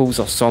hit purples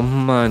or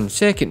something, man.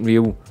 Second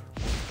wheel.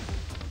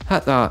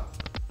 Hit that.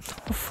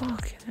 Oh,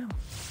 fucking hell.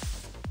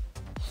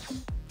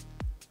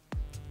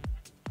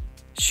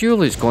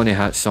 Surely it's going to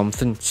hit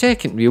something.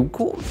 Second wheel.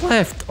 Go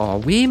left. Oh,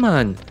 way,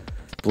 man.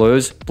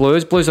 Blues.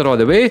 Blues. Blues are all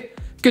the way.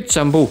 Good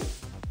symbol.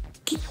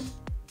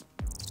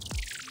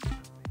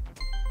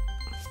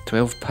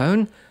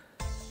 £12.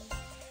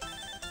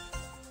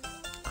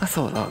 I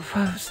thought that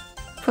was...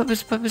 What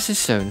was the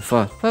sound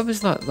for? What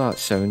was that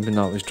sound when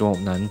that was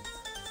dropping in?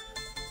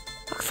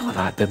 I thought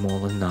that'd be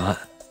more than that.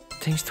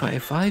 Times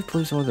 25,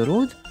 blues on the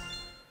road.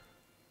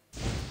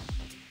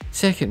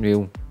 Second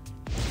wheel.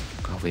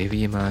 Away with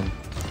you, man.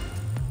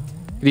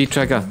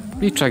 Re-trigger.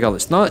 Re-trigger,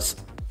 it's nuts.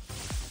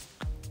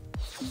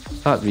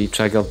 That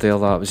re-triggered there,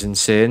 that was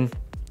insane.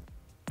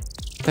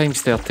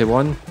 Times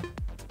 31.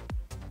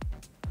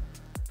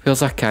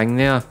 Where's a king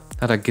there?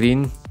 Or a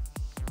green?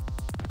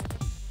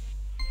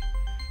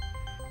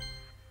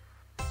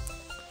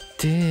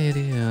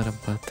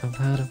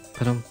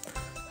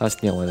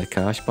 That's nearly the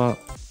cash part.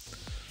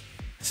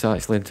 It's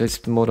actually,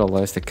 it's more or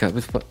less the kit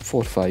was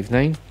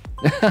 459.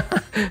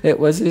 It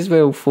was as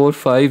well,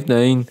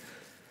 459.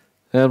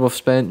 There we've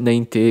spent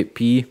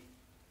 98p.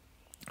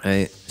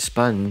 Right,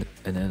 spin,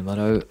 and then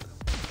we're out.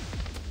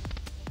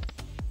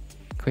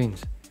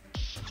 Queens.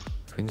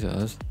 Queens it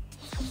is.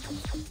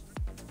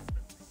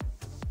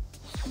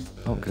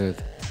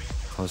 Upgrade.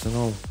 Cousin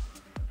all.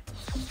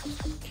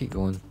 Keep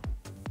going.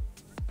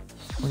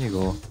 On you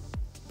go.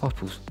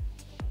 Purples.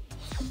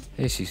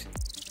 Aces.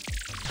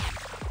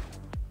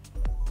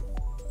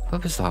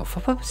 What was that for?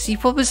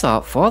 What was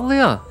that for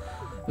there?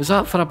 Was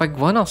that for a big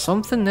one or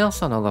something?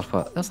 There's another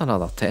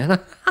 10.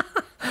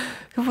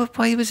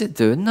 Why was it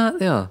doing that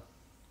there?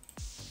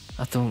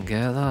 I don't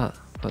get that.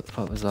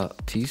 What was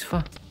that tease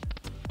for?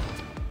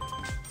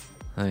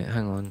 Right,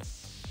 hang on.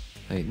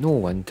 Right, no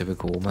win to we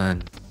go,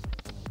 man.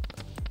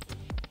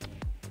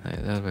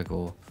 Right, there we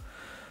go.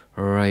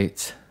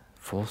 Right,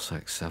 4,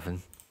 6,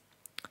 7.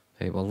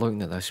 Right, we're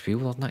looking at this wheel.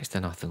 There's next to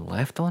nothing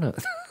left on it.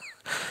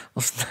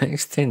 There's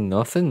next to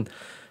nothing.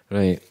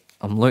 Right,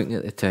 I'm looking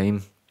at the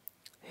time.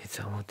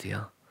 Oh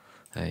dear.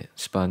 Right,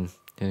 spin.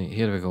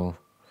 Here we go.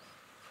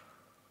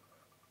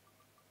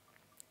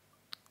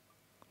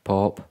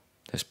 Pop.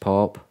 It's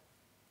pop.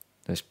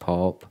 It's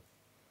pop.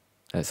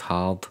 It's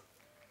hard.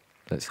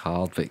 It's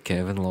hard, but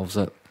Kevin loves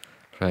it.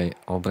 Right,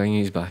 I'll bring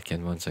these back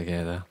in once I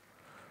get there.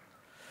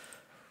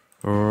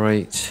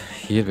 Right,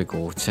 here we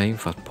go. Time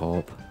for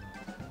pop.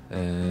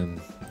 I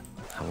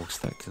will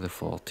stick to the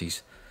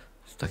 40s.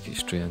 Stick it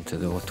straight into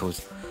the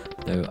autos.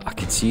 Now, I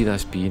could see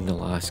this being the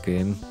last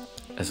game,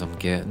 as I'm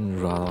getting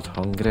rather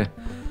hungry.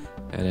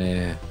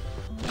 And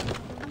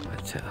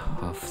to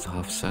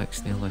half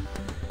 6 nearly.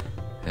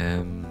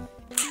 In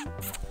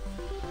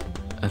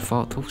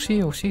fact,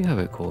 I'll see how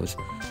it goes.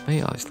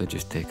 Might actually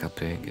just take a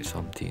break and get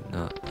some tea and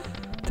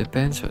that.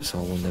 Depends what's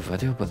all on the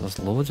video, but there's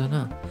loads in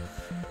it.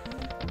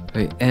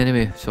 Right,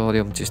 anyway, sorry,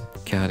 I'm just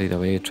carried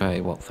away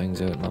trying to work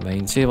things out in my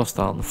mind. Say we're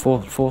starting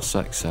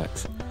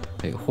 466.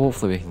 Right,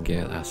 hopefully we can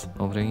get this.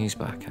 I'll bring these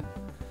back in.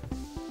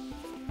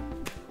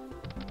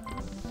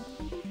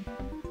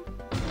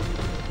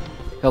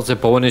 There's a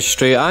bonus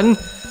straight in.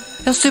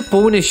 There's a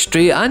bonus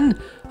straight in.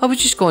 I was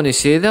just going to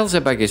say, there's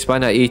the biggest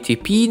win at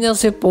ATP and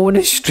there's a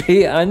bonus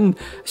straight in.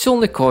 It's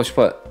only cost,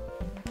 what,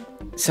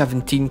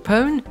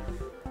 £17?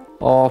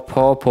 Oh,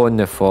 pop on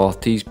the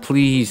 40s,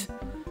 please.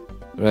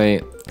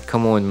 Right,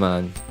 come on,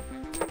 man.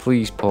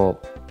 Please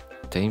pop.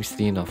 Times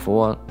 3 and a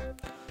 4.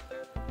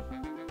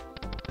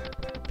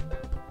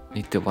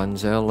 Need the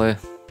ones early.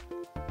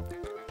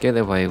 Get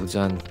the wilds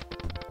in.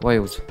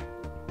 Wilds.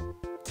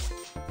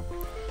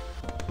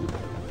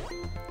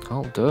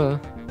 I'll do.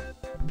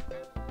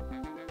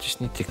 Just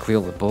need to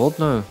clear the board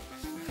now.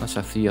 That's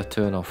a 3, a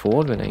 2 and a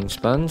 4 with 9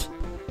 spins.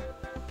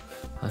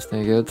 That's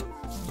no good.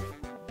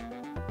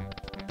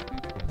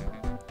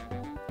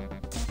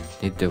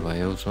 Need the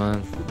wilds,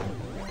 man.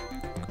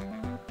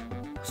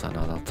 That's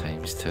another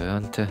times 2,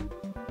 isn't it?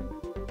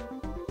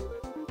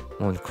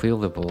 Come on, clear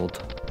the board.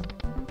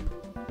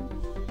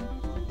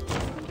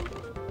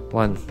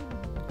 1.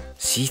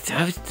 See,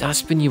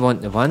 that's when you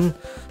want to win.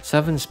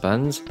 7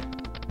 spins.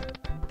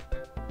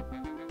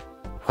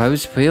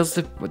 Where's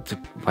the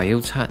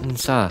wilds hitting,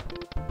 sir?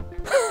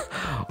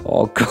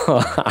 Oh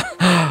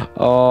god.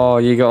 Oh,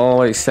 you get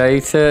all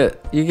excited.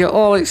 You get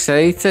all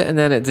excited and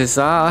then it does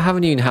that. I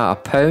haven't even had a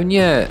pound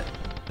yet.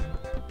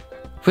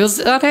 Where's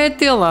that head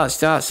deal?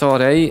 That's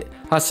alright.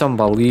 That's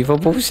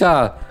unbelievable,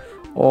 sir.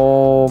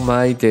 Oh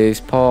my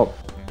days, Pop.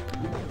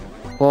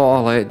 What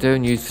a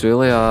letdown you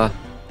truly are.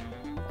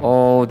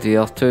 Oh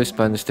dear, 2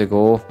 spins to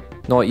go.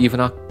 Not even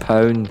a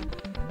pound.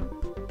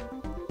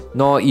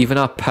 Not even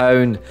a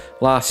pound.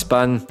 Last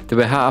spin. Do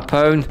we hit a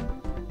pound?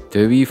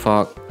 Do we?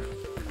 Fuck.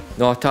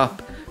 Not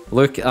up.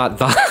 Look at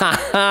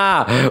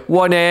that.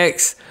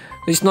 1x.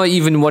 It's not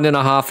even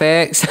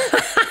 1.5x.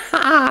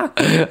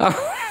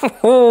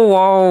 Oh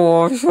wow.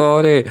 Oh,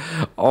 sorry.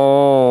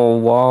 Oh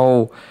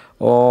wow.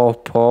 Oh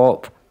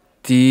Pop.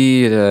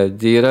 Dear.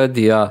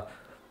 Dear.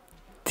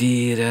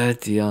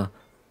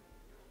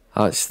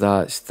 That's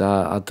that.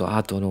 I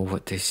don't know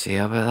what to say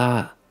about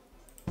that.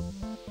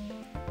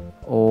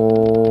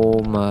 Oh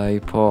my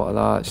Pop,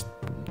 that's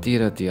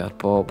dear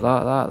Pop.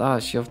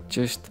 That's you've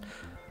just.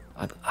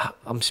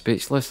 I'm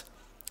speechless.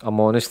 I'm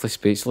honestly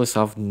speechless.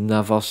 I've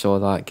never saw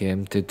that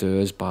game to do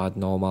as bad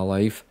in all my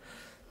life.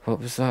 What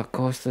was that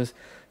cost us?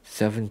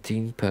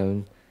 £17.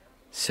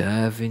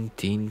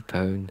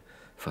 £17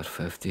 for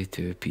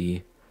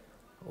 52p.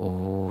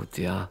 Oh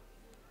dear.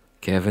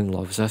 Kevin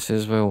loves this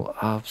as well.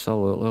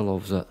 Absolutely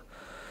loves it.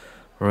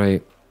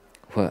 Right.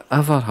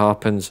 Whatever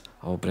happens,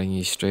 I'll bring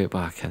you straight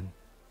back in.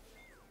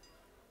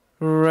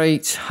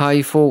 Right,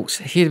 hi folks.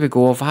 Here we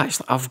go.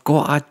 I've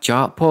got a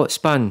jackpot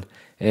spin.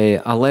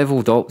 I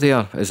levelled up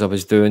there as I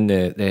was doing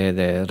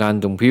the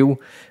random wheel.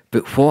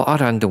 But what a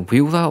random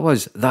wheel that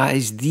was. That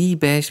is the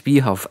best we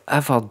have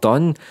ever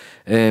done.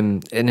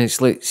 And it's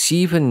like,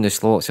 see when the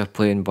slots are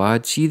playing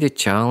bad, see the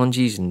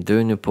challenges and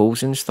doing the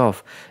pulls and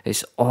stuff.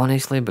 It's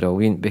honestly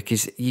brilliant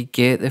because you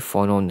get the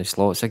fun on the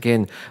slots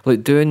again.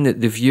 Like doing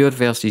the viewer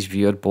versus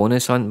viewer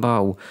bonus hunt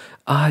battle.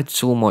 I had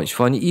so much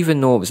fun,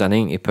 even though it was a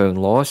 £90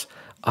 loss.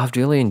 I've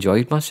really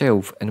enjoyed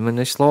myself, and when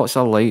the slots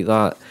are like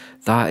that,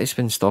 that is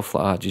when stuff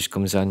like that just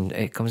comes in.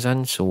 It comes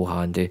in so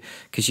handy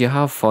because you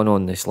have fun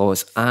on the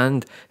slots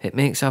and it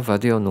makes a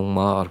video no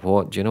matter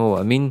what. Do you know what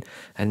I mean?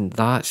 And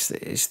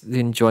it's the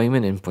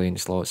enjoyment in playing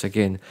slots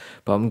again.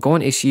 But I'm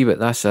going to see what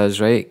this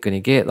is, right? Going to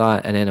get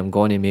that, and then I'm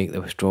going to make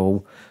the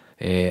withdrawal.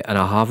 And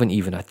I haven't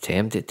even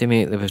attempted to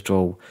make the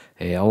withdrawal.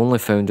 I only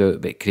found out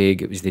about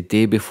Craig. It was the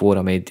day before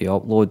I made the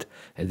upload,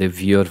 the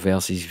viewer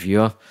versus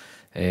viewer.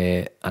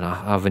 And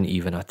I haven't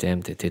even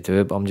attempted to do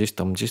it, but I'm just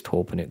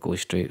hoping it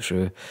goes straight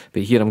through.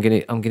 But here I'm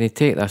gonna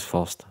take this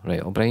first. Right,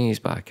 I'll bring these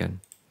back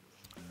in.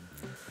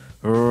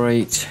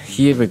 Right,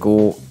 here we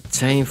go.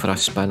 Time for a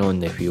spin on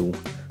the wheel.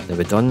 Now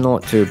we done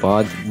not too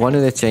bad. One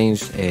of the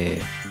times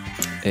it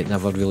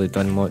never really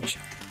done much.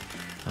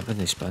 I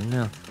didn't spin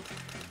there.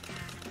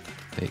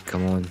 Right,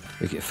 come on.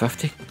 We get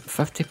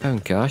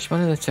 £50 cash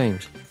one of the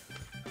times.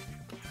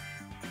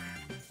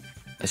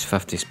 It's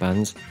 50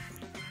 spins.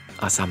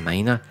 That's a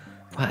minor.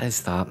 What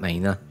is that,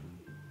 minor?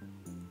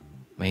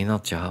 Minor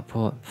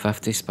jackpot.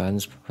 50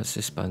 spins. What's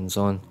the spins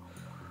on?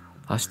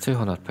 That's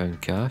 £200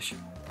 cash.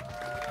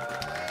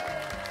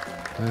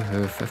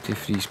 Woohoo,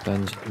 53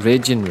 spins.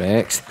 Raging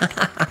Rex.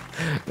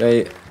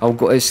 Right, I'll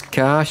go as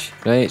cash.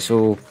 Right,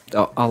 so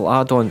I'll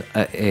add on.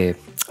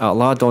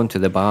 I'll add on to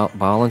the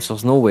balance.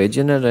 There's no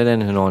wedging or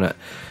anything on it.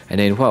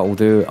 And then what I'll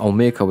do, I'll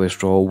make a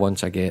withdrawal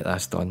once I get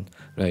this done.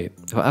 Right,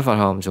 whatever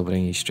happens, I'll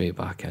bring you straight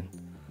back in.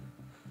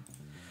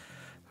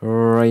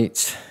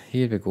 Right,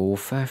 here we go,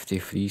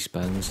 53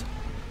 spins.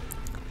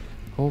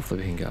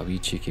 Hopefully we can get a wee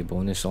cheeky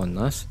bonus on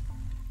this.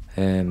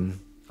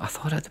 I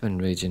thought it'd have been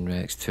Raging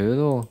Rex too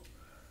though.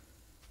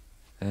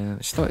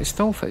 It's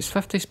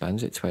 50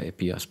 spins at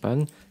 20p a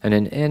spin, and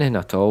in anything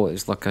at all,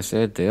 it's like I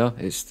said there,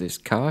 it's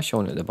cash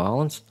onto the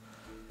balance.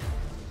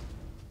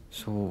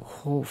 So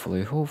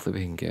hopefully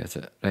we can get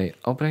it. Right,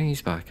 I'll bring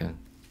these back in.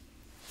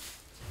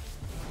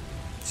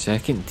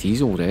 Second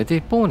tease already,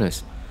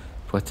 bonus.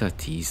 What a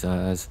tease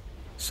that is.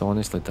 It's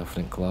honestly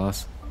different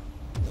class.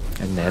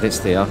 And there it's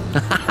there.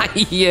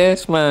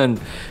 Yes man,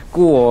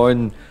 go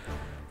on.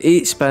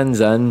 8 spins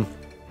in.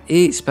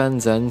 8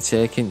 spins in,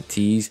 second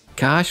tease.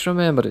 Cash,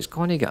 remember, it's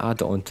going to get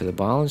added onto the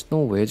balance, no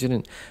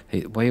wagering.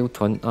 Right, Wild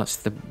Hunt, that's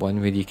the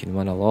one where you can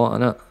win a lot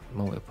in it.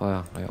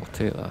 Multiplier, right, I'll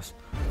take this.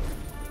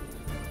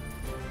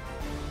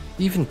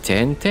 Even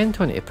 10,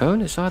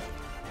 £20, it's that.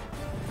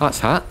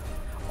 That's hit.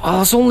 Oh,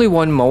 there's only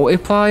one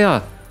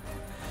multiplier.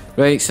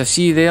 Right, so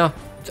see there,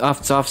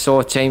 after I've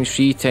saw times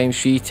 3, times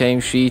 3,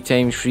 times 3,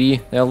 times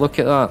 3. There, look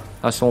at that.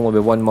 That's only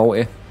with one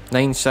multi.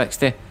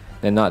 960.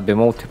 Then that'd be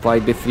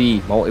multiplied by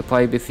 3,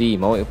 multiplied by 3,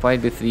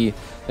 multiplied by 3.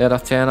 There a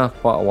tenner,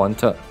 what I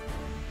want it.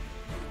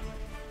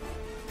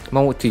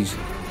 Multis.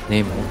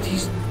 No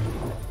multis.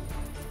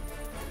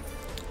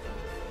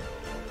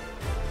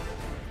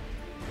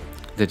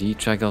 The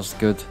re-trigger's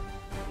good.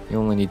 You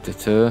only need the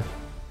 2.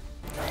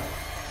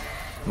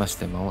 Missed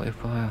the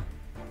multiplier.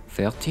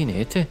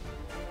 1380.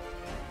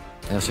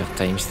 There's your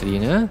times 3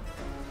 now.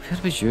 Where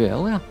was you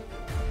earlier?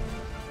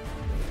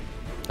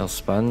 There's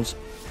spins.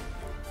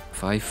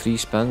 5 free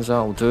spins,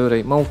 that'll do.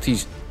 Right,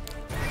 multis.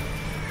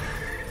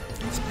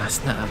 It's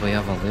missing it away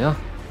over there.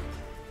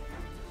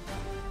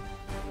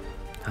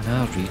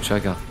 Another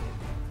re-trigger.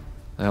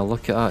 Now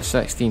look at that,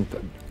 16.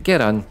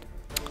 Get in.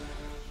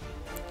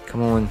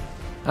 Come on.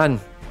 In.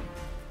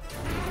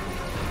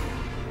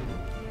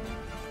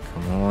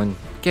 Come on.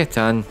 Get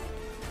in.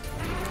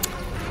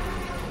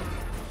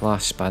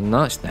 Last spin,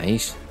 that's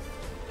nice.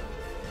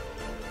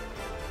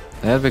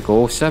 There we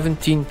go,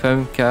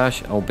 £17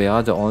 cash. I'll be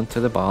added onto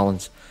the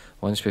balance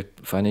once we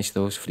finish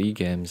those free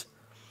games.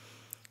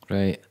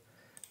 Right,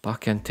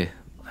 back into,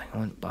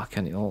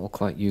 auto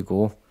click, you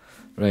go.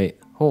 Right,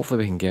 hopefully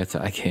we can get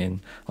it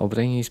again. I'll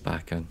bring these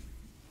back in.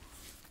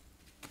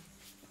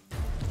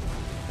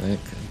 Right,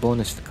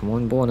 bonus, come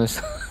on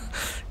bonus.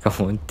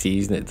 Come on,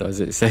 teasing it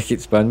does it. Second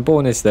spin,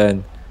 bonus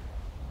then.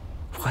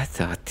 What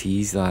a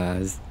tease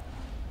that is.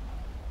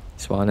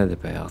 It's one of the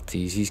better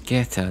teases,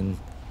 get in.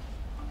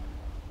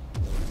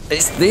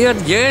 It's there,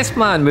 yes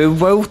man, we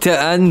wilt it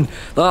in.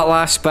 That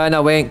last spin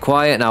I went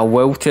quiet and I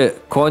wilt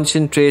it,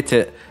 concentrate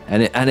it,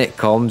 and it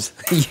comes.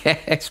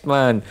 Yes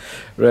man.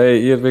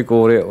 Right, here we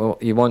go. Right, well,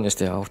 you want us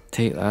to, I'll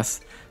take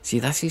this. See,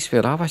 this is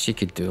where I wish you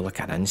could do like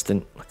an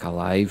instant, like a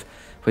live.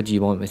 What do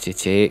you want me to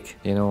take?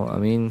 You know what I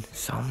mean?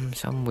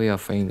 Some way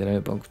of finding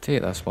out, but I'll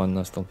take this one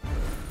this time.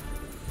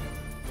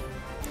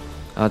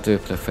 I do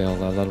prefer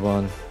the other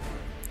one.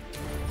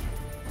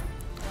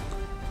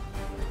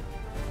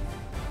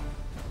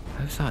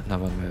 How's that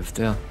never moved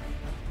there?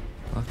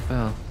 That's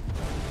better.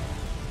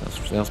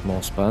 There's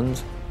more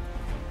spins.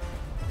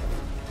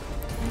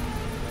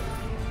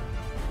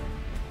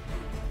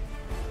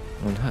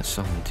 And that's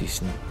something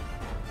decent.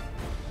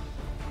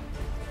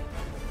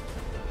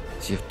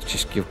 So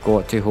you've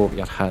got to hope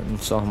you're hitting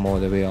something all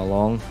the way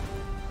along.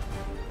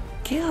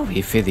 Get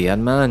away from there,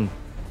 man.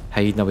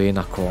 Hiding away in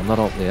a corner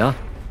up there.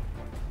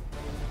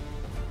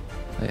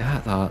 Right,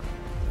 hit that.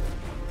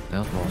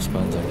 There's more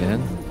spins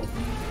again.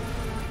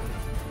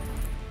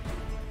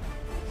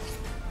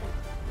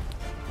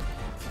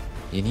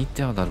 You need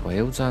the other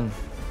wilds in.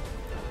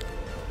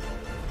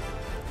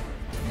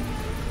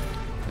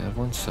 Yeah,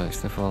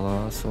 160 for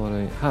that, that's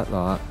alright. Hit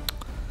that.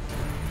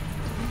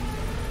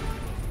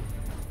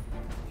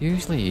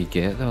 Usually you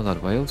get the other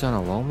wilds in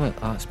along with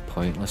it. That's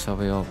pointless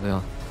away up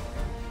there.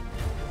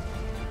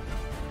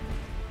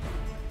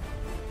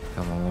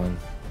 Come on.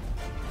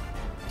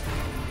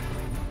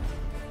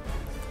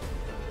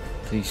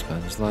 3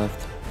 spins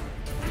left.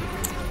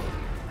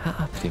 Hit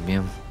a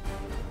premium.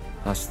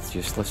 That's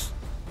useless.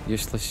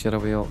 Useless, you're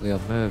away up there,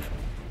 move.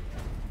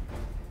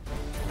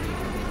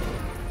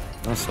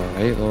 That's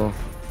alright though.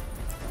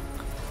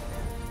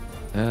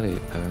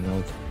 £38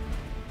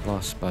 odd.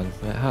 Last spin,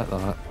 right, hit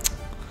that.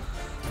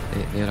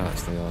 They're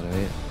actually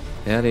alright.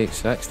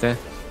 £38.60.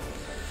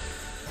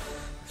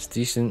 It's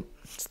decent.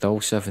 Still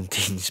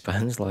 17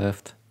 spins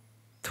left.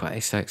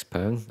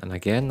 £26. And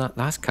again,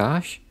 that's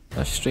cash.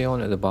 That's straight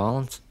onto the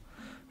balance.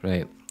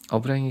 Right, I'll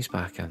bring these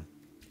back in.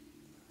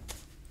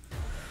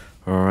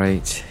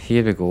 Right,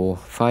 here we go.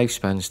 5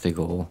 spins to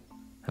go.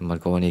 And we're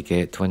going to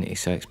get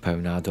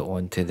 £26 added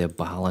onto the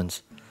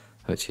balance.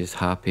 Which is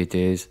happy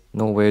days.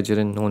 No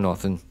wagering, no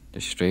nothing.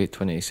 Just straight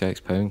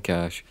 £26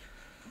 cash.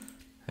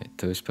 Right,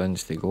 2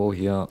 spins to go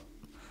here.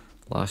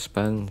 Last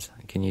spins.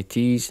 Can you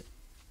tease?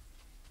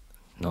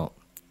 No.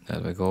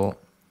 There we go.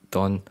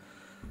 Done.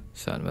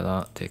 Sitting with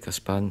that. Take a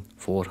spin.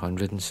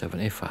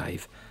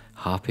 475.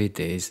 Happy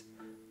days.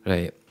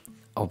 Right.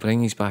 I'll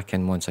bring these back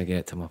in once I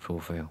get to my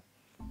profile.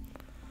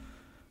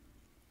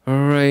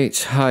 Alright. Right,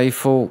 hi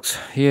folks,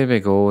 here we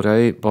go,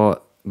 right,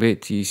 but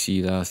wait till you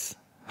see this.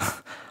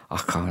 I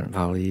can't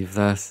believe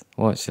this.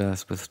 Watch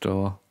this,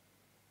 withdraw.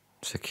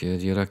 Secure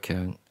your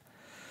account.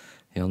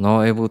 You're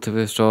not able to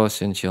withdraw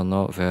since you're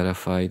not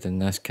verified, and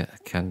this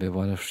can be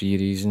one of 3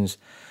 reasons.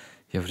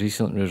 You've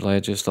recently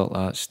registered,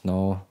 that's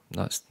not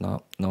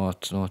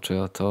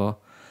true at all.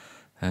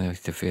 And I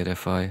have to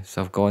verify.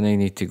 So I've gone, I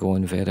need to go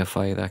and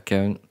verify the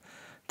account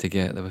to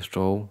get the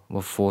withdrawal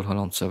with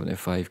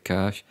 475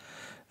 cash.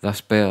 This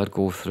better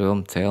go through,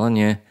 I'm telling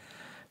you.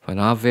 When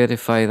I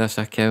verify this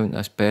account,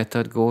 this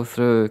better go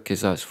through,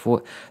 because it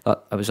was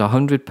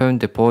 £100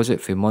 deposit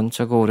for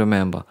months ago,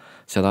 remember?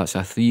 So that's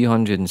a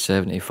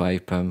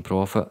 £375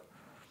 profit.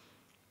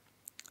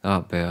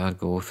 That better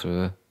go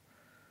through.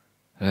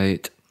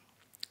 Right.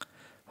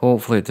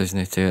 Hopefully it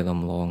doesn't take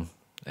them long.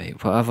 Right,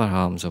 whatever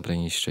happens, I'll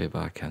bring you straight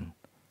back in.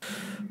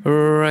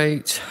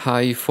 Right,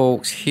 hi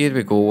folks, here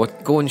we go. We're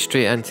going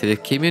straight into the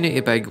community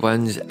big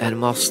wins, and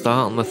we're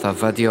starting with a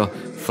video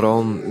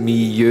from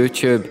me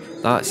YouTube.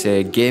 That's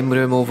a game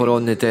room over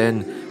on the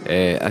den.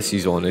 This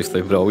is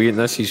honestly brilliant.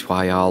 This is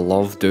why I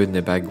love doing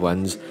the big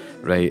wins.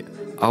 Right,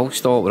 I'll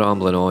stop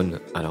rambling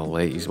on and I'll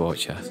let you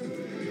watch this.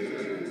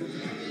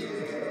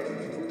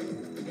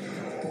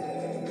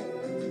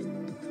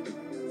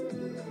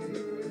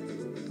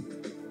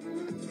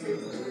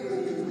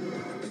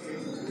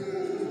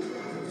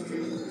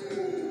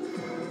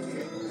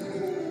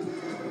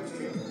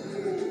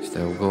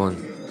 Still going.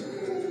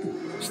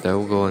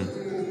 Still going.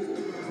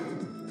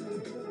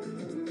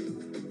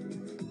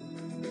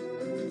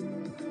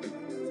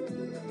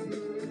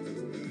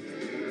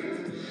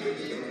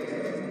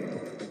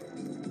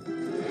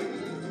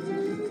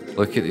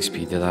 Look at the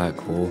speed of that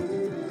go.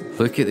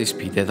 Look at the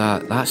speed of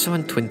that. That's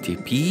on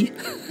 20p.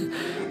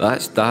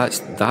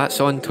 that's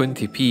on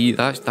 20p.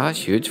 That's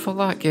huge for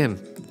that game.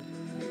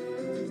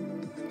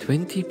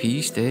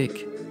 20p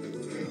stake.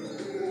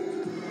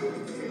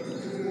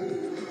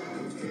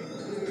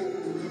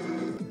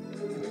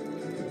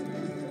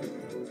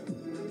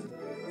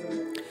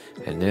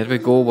 And there we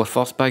go, our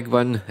first big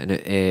win, and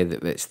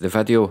it's the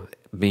video.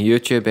 My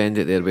YouTube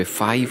ended there with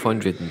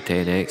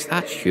 510x.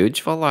 That's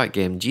huge for that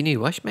game, Genie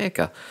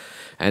Wishmaker.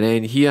 And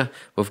then here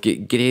we've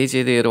got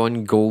Grazy there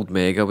on Gold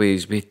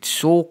Megaways. We're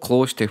so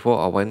close to what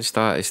a win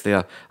status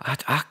there.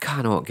 I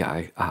cannot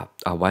get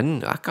a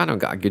win. I cannot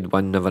get a good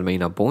win, never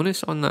mind a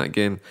bonus on that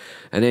game.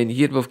 And then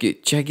here we've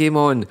got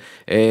Chigimon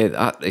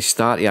at the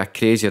start of a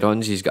crazy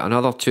runs. He's got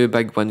another 2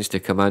 big wins to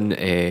come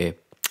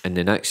in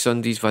the next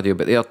Sunday's video,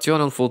 but they are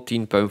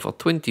 £214 for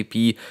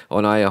 20p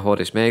on Aya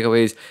Horus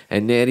Megaways.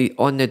 And there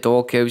on the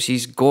doghouse,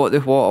 he's got the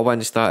water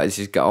win status.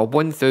 He's got a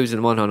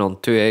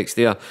 1102x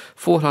there,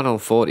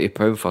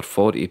 £440 for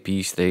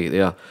 40p stake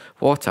there.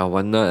 What a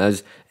win that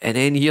is. And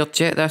then here,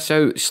 check this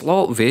out,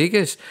 Slot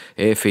Vegas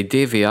for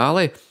Davey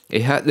Ali. He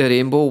hit the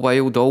Rainbow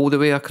Wild all the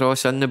way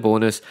across in the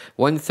bonus,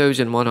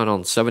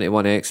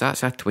 1171x,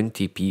 that's a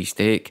 20p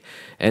stake.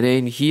 And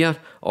then here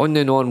on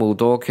the normal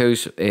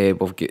doghouse, we've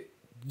got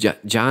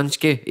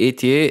Jansky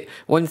 88,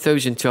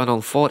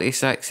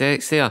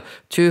 1246x there,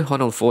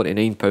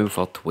 £249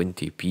 for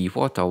 20p.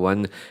 What a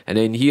win. And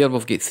then here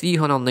we've got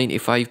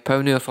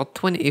 £395 there for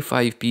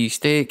 25p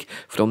stake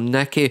from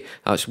Nicky.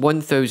 That's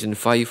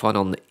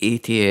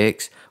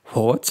 1580x.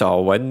 What a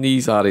win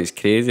these are, it's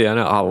crazy,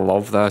 innit? I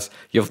love this.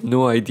 You've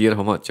no idea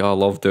how much I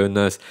love doing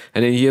this.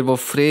 And then here we've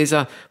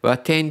Fraser with a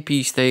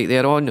 10p stake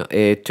there on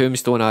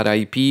Tombstone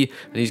RIP,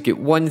 and he's got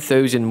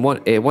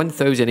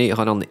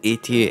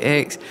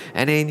 1888x.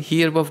 And then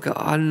here we've got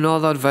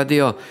another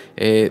video,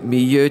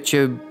 me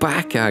YouTube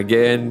back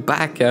again,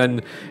 back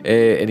in,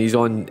 and he's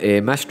on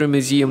Mystery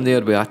Museum there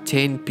with a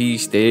 10p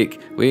stake.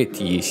 Wait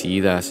till you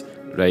see this.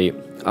 Right,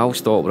 I'll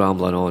stop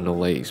rambling on, I'll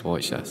let you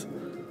watch this.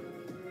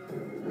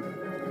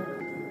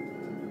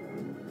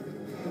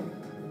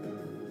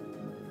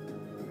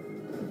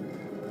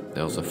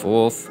 There's the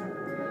 4th.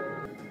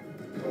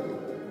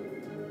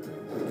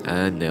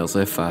 And there's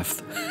the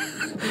 5th.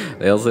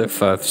 There's the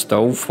 5th.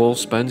 Still 4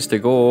 spins to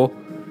go.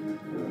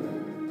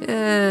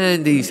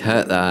 And he's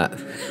hit that.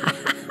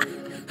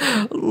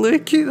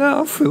 Look at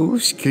that full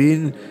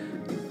screen.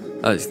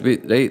 That's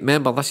right.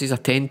 Remember, this is a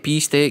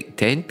 10p stake.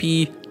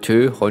 10p,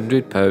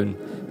 £200.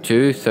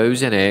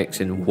 2000x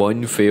in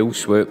one fell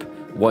swoop.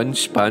 One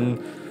spin.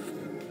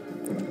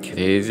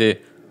 Crazy.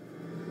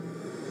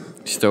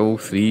 Still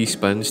 3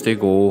 spins to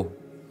go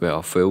with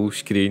a full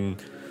screen.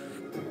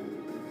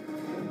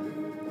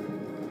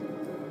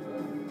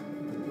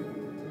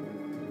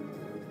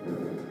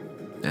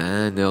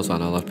 And there's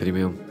another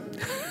premium.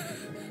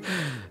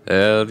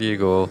 There you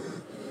go.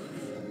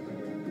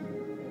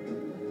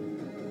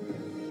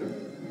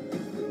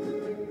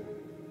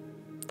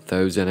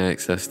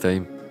 £1000x this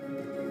time.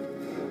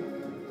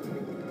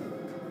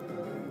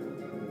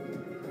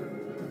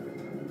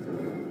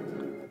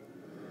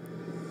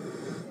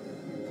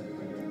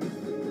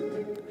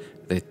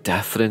 The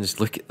difference,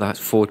 look at that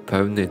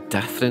 £4, the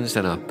difference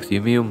in a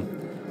premium.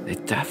 The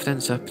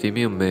difference a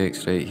premium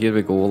makes, right, here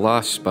we go,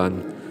 last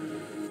spin.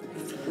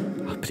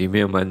 A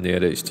premium in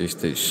there,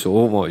 it's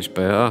so much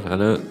better,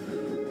 isn't it?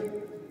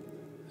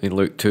 I mean,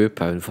 look,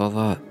 £2 for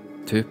that.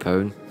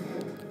 £2.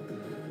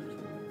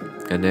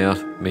 And there,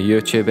 my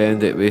YouTube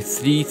ended with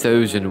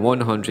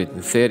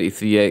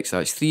 3,133x.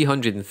 That's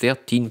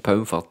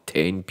 £313 for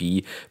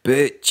 10p.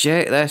 But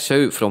check this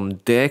out from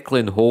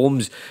Declan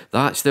Holmes.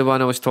 That's the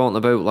one I was talking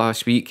about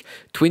last week.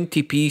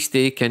 20p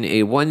stake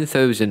into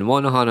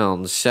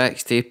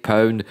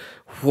 £1,160.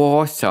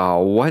 What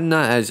a win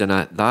that is, and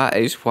that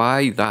is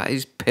why that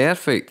is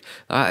perfect.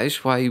 That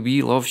is why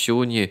we love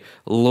showing you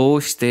low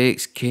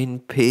stakes can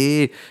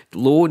pay.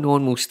 Low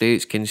normal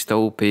stakes can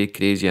still pay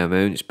crazy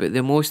amounts, but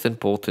the most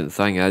important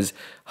thing is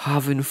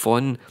having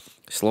fun.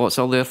 Slots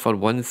are there for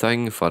one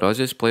thing. For us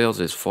as players,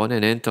 it's fun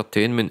and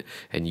entertainment,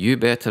 and you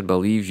better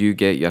believe you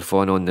get your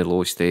fun on the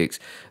low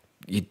stakes.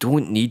 You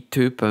don't need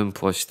 £2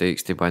 plus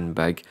stakes to win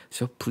big,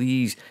 so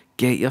please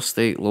get your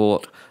stake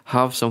lowered,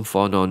 have some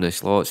fun on the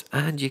slots,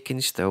 and you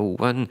can still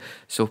win.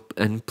 So,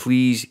 and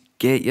please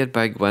get your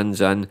big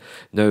wins in.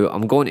 Now,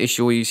 I'm going to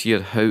show you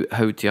here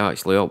how to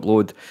actually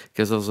upload,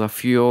 because there's a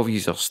few of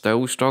you are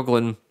still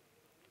struggling.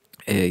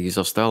 You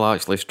are still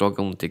actually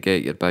struggling to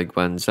get your big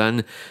wins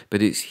in,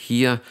 but it's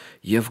here.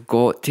 You've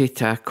got to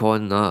tick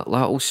on that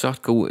little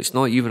circle. It's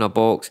not even a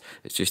box,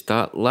 it's just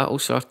that little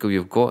circle.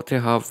 You've got to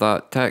have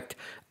that ticked,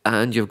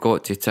 and you've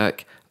got to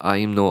tick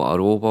I'm not a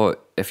robot.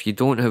 If you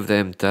don't have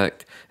them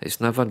ticked,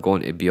 it's never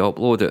going to be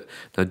uploaded.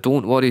 Now,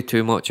 don't worry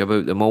too much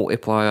about the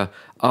multiplier.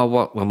 I'll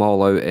work them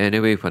all out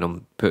anyway when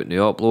I'm putting the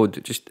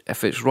upload. Just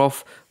if it's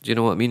rough, do you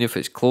know what I mean? If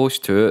it's close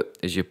to it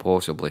as you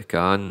possibly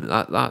can,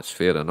 that's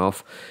fair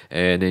enough.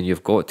 And then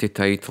you've got to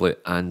title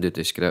it and the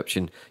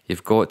description.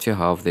 You've got to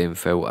have them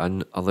filled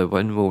in, or the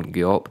win won't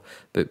go up.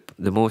 But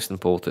the most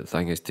important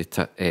thing is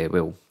to hit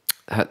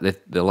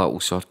the little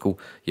circle.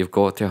 You've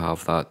got to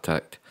have that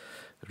ticked.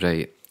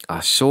 Right. I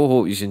so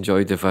hope you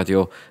enjoyed the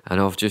video, and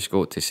I've just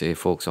got to say,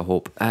 folks, I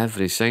hope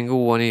every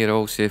single one of you are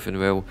all safe and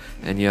well,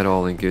 and you're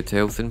all in good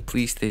health, and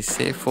please stay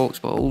safe, folks,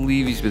 but I'll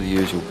leave you with the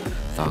usual.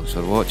 Thanks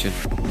for watching.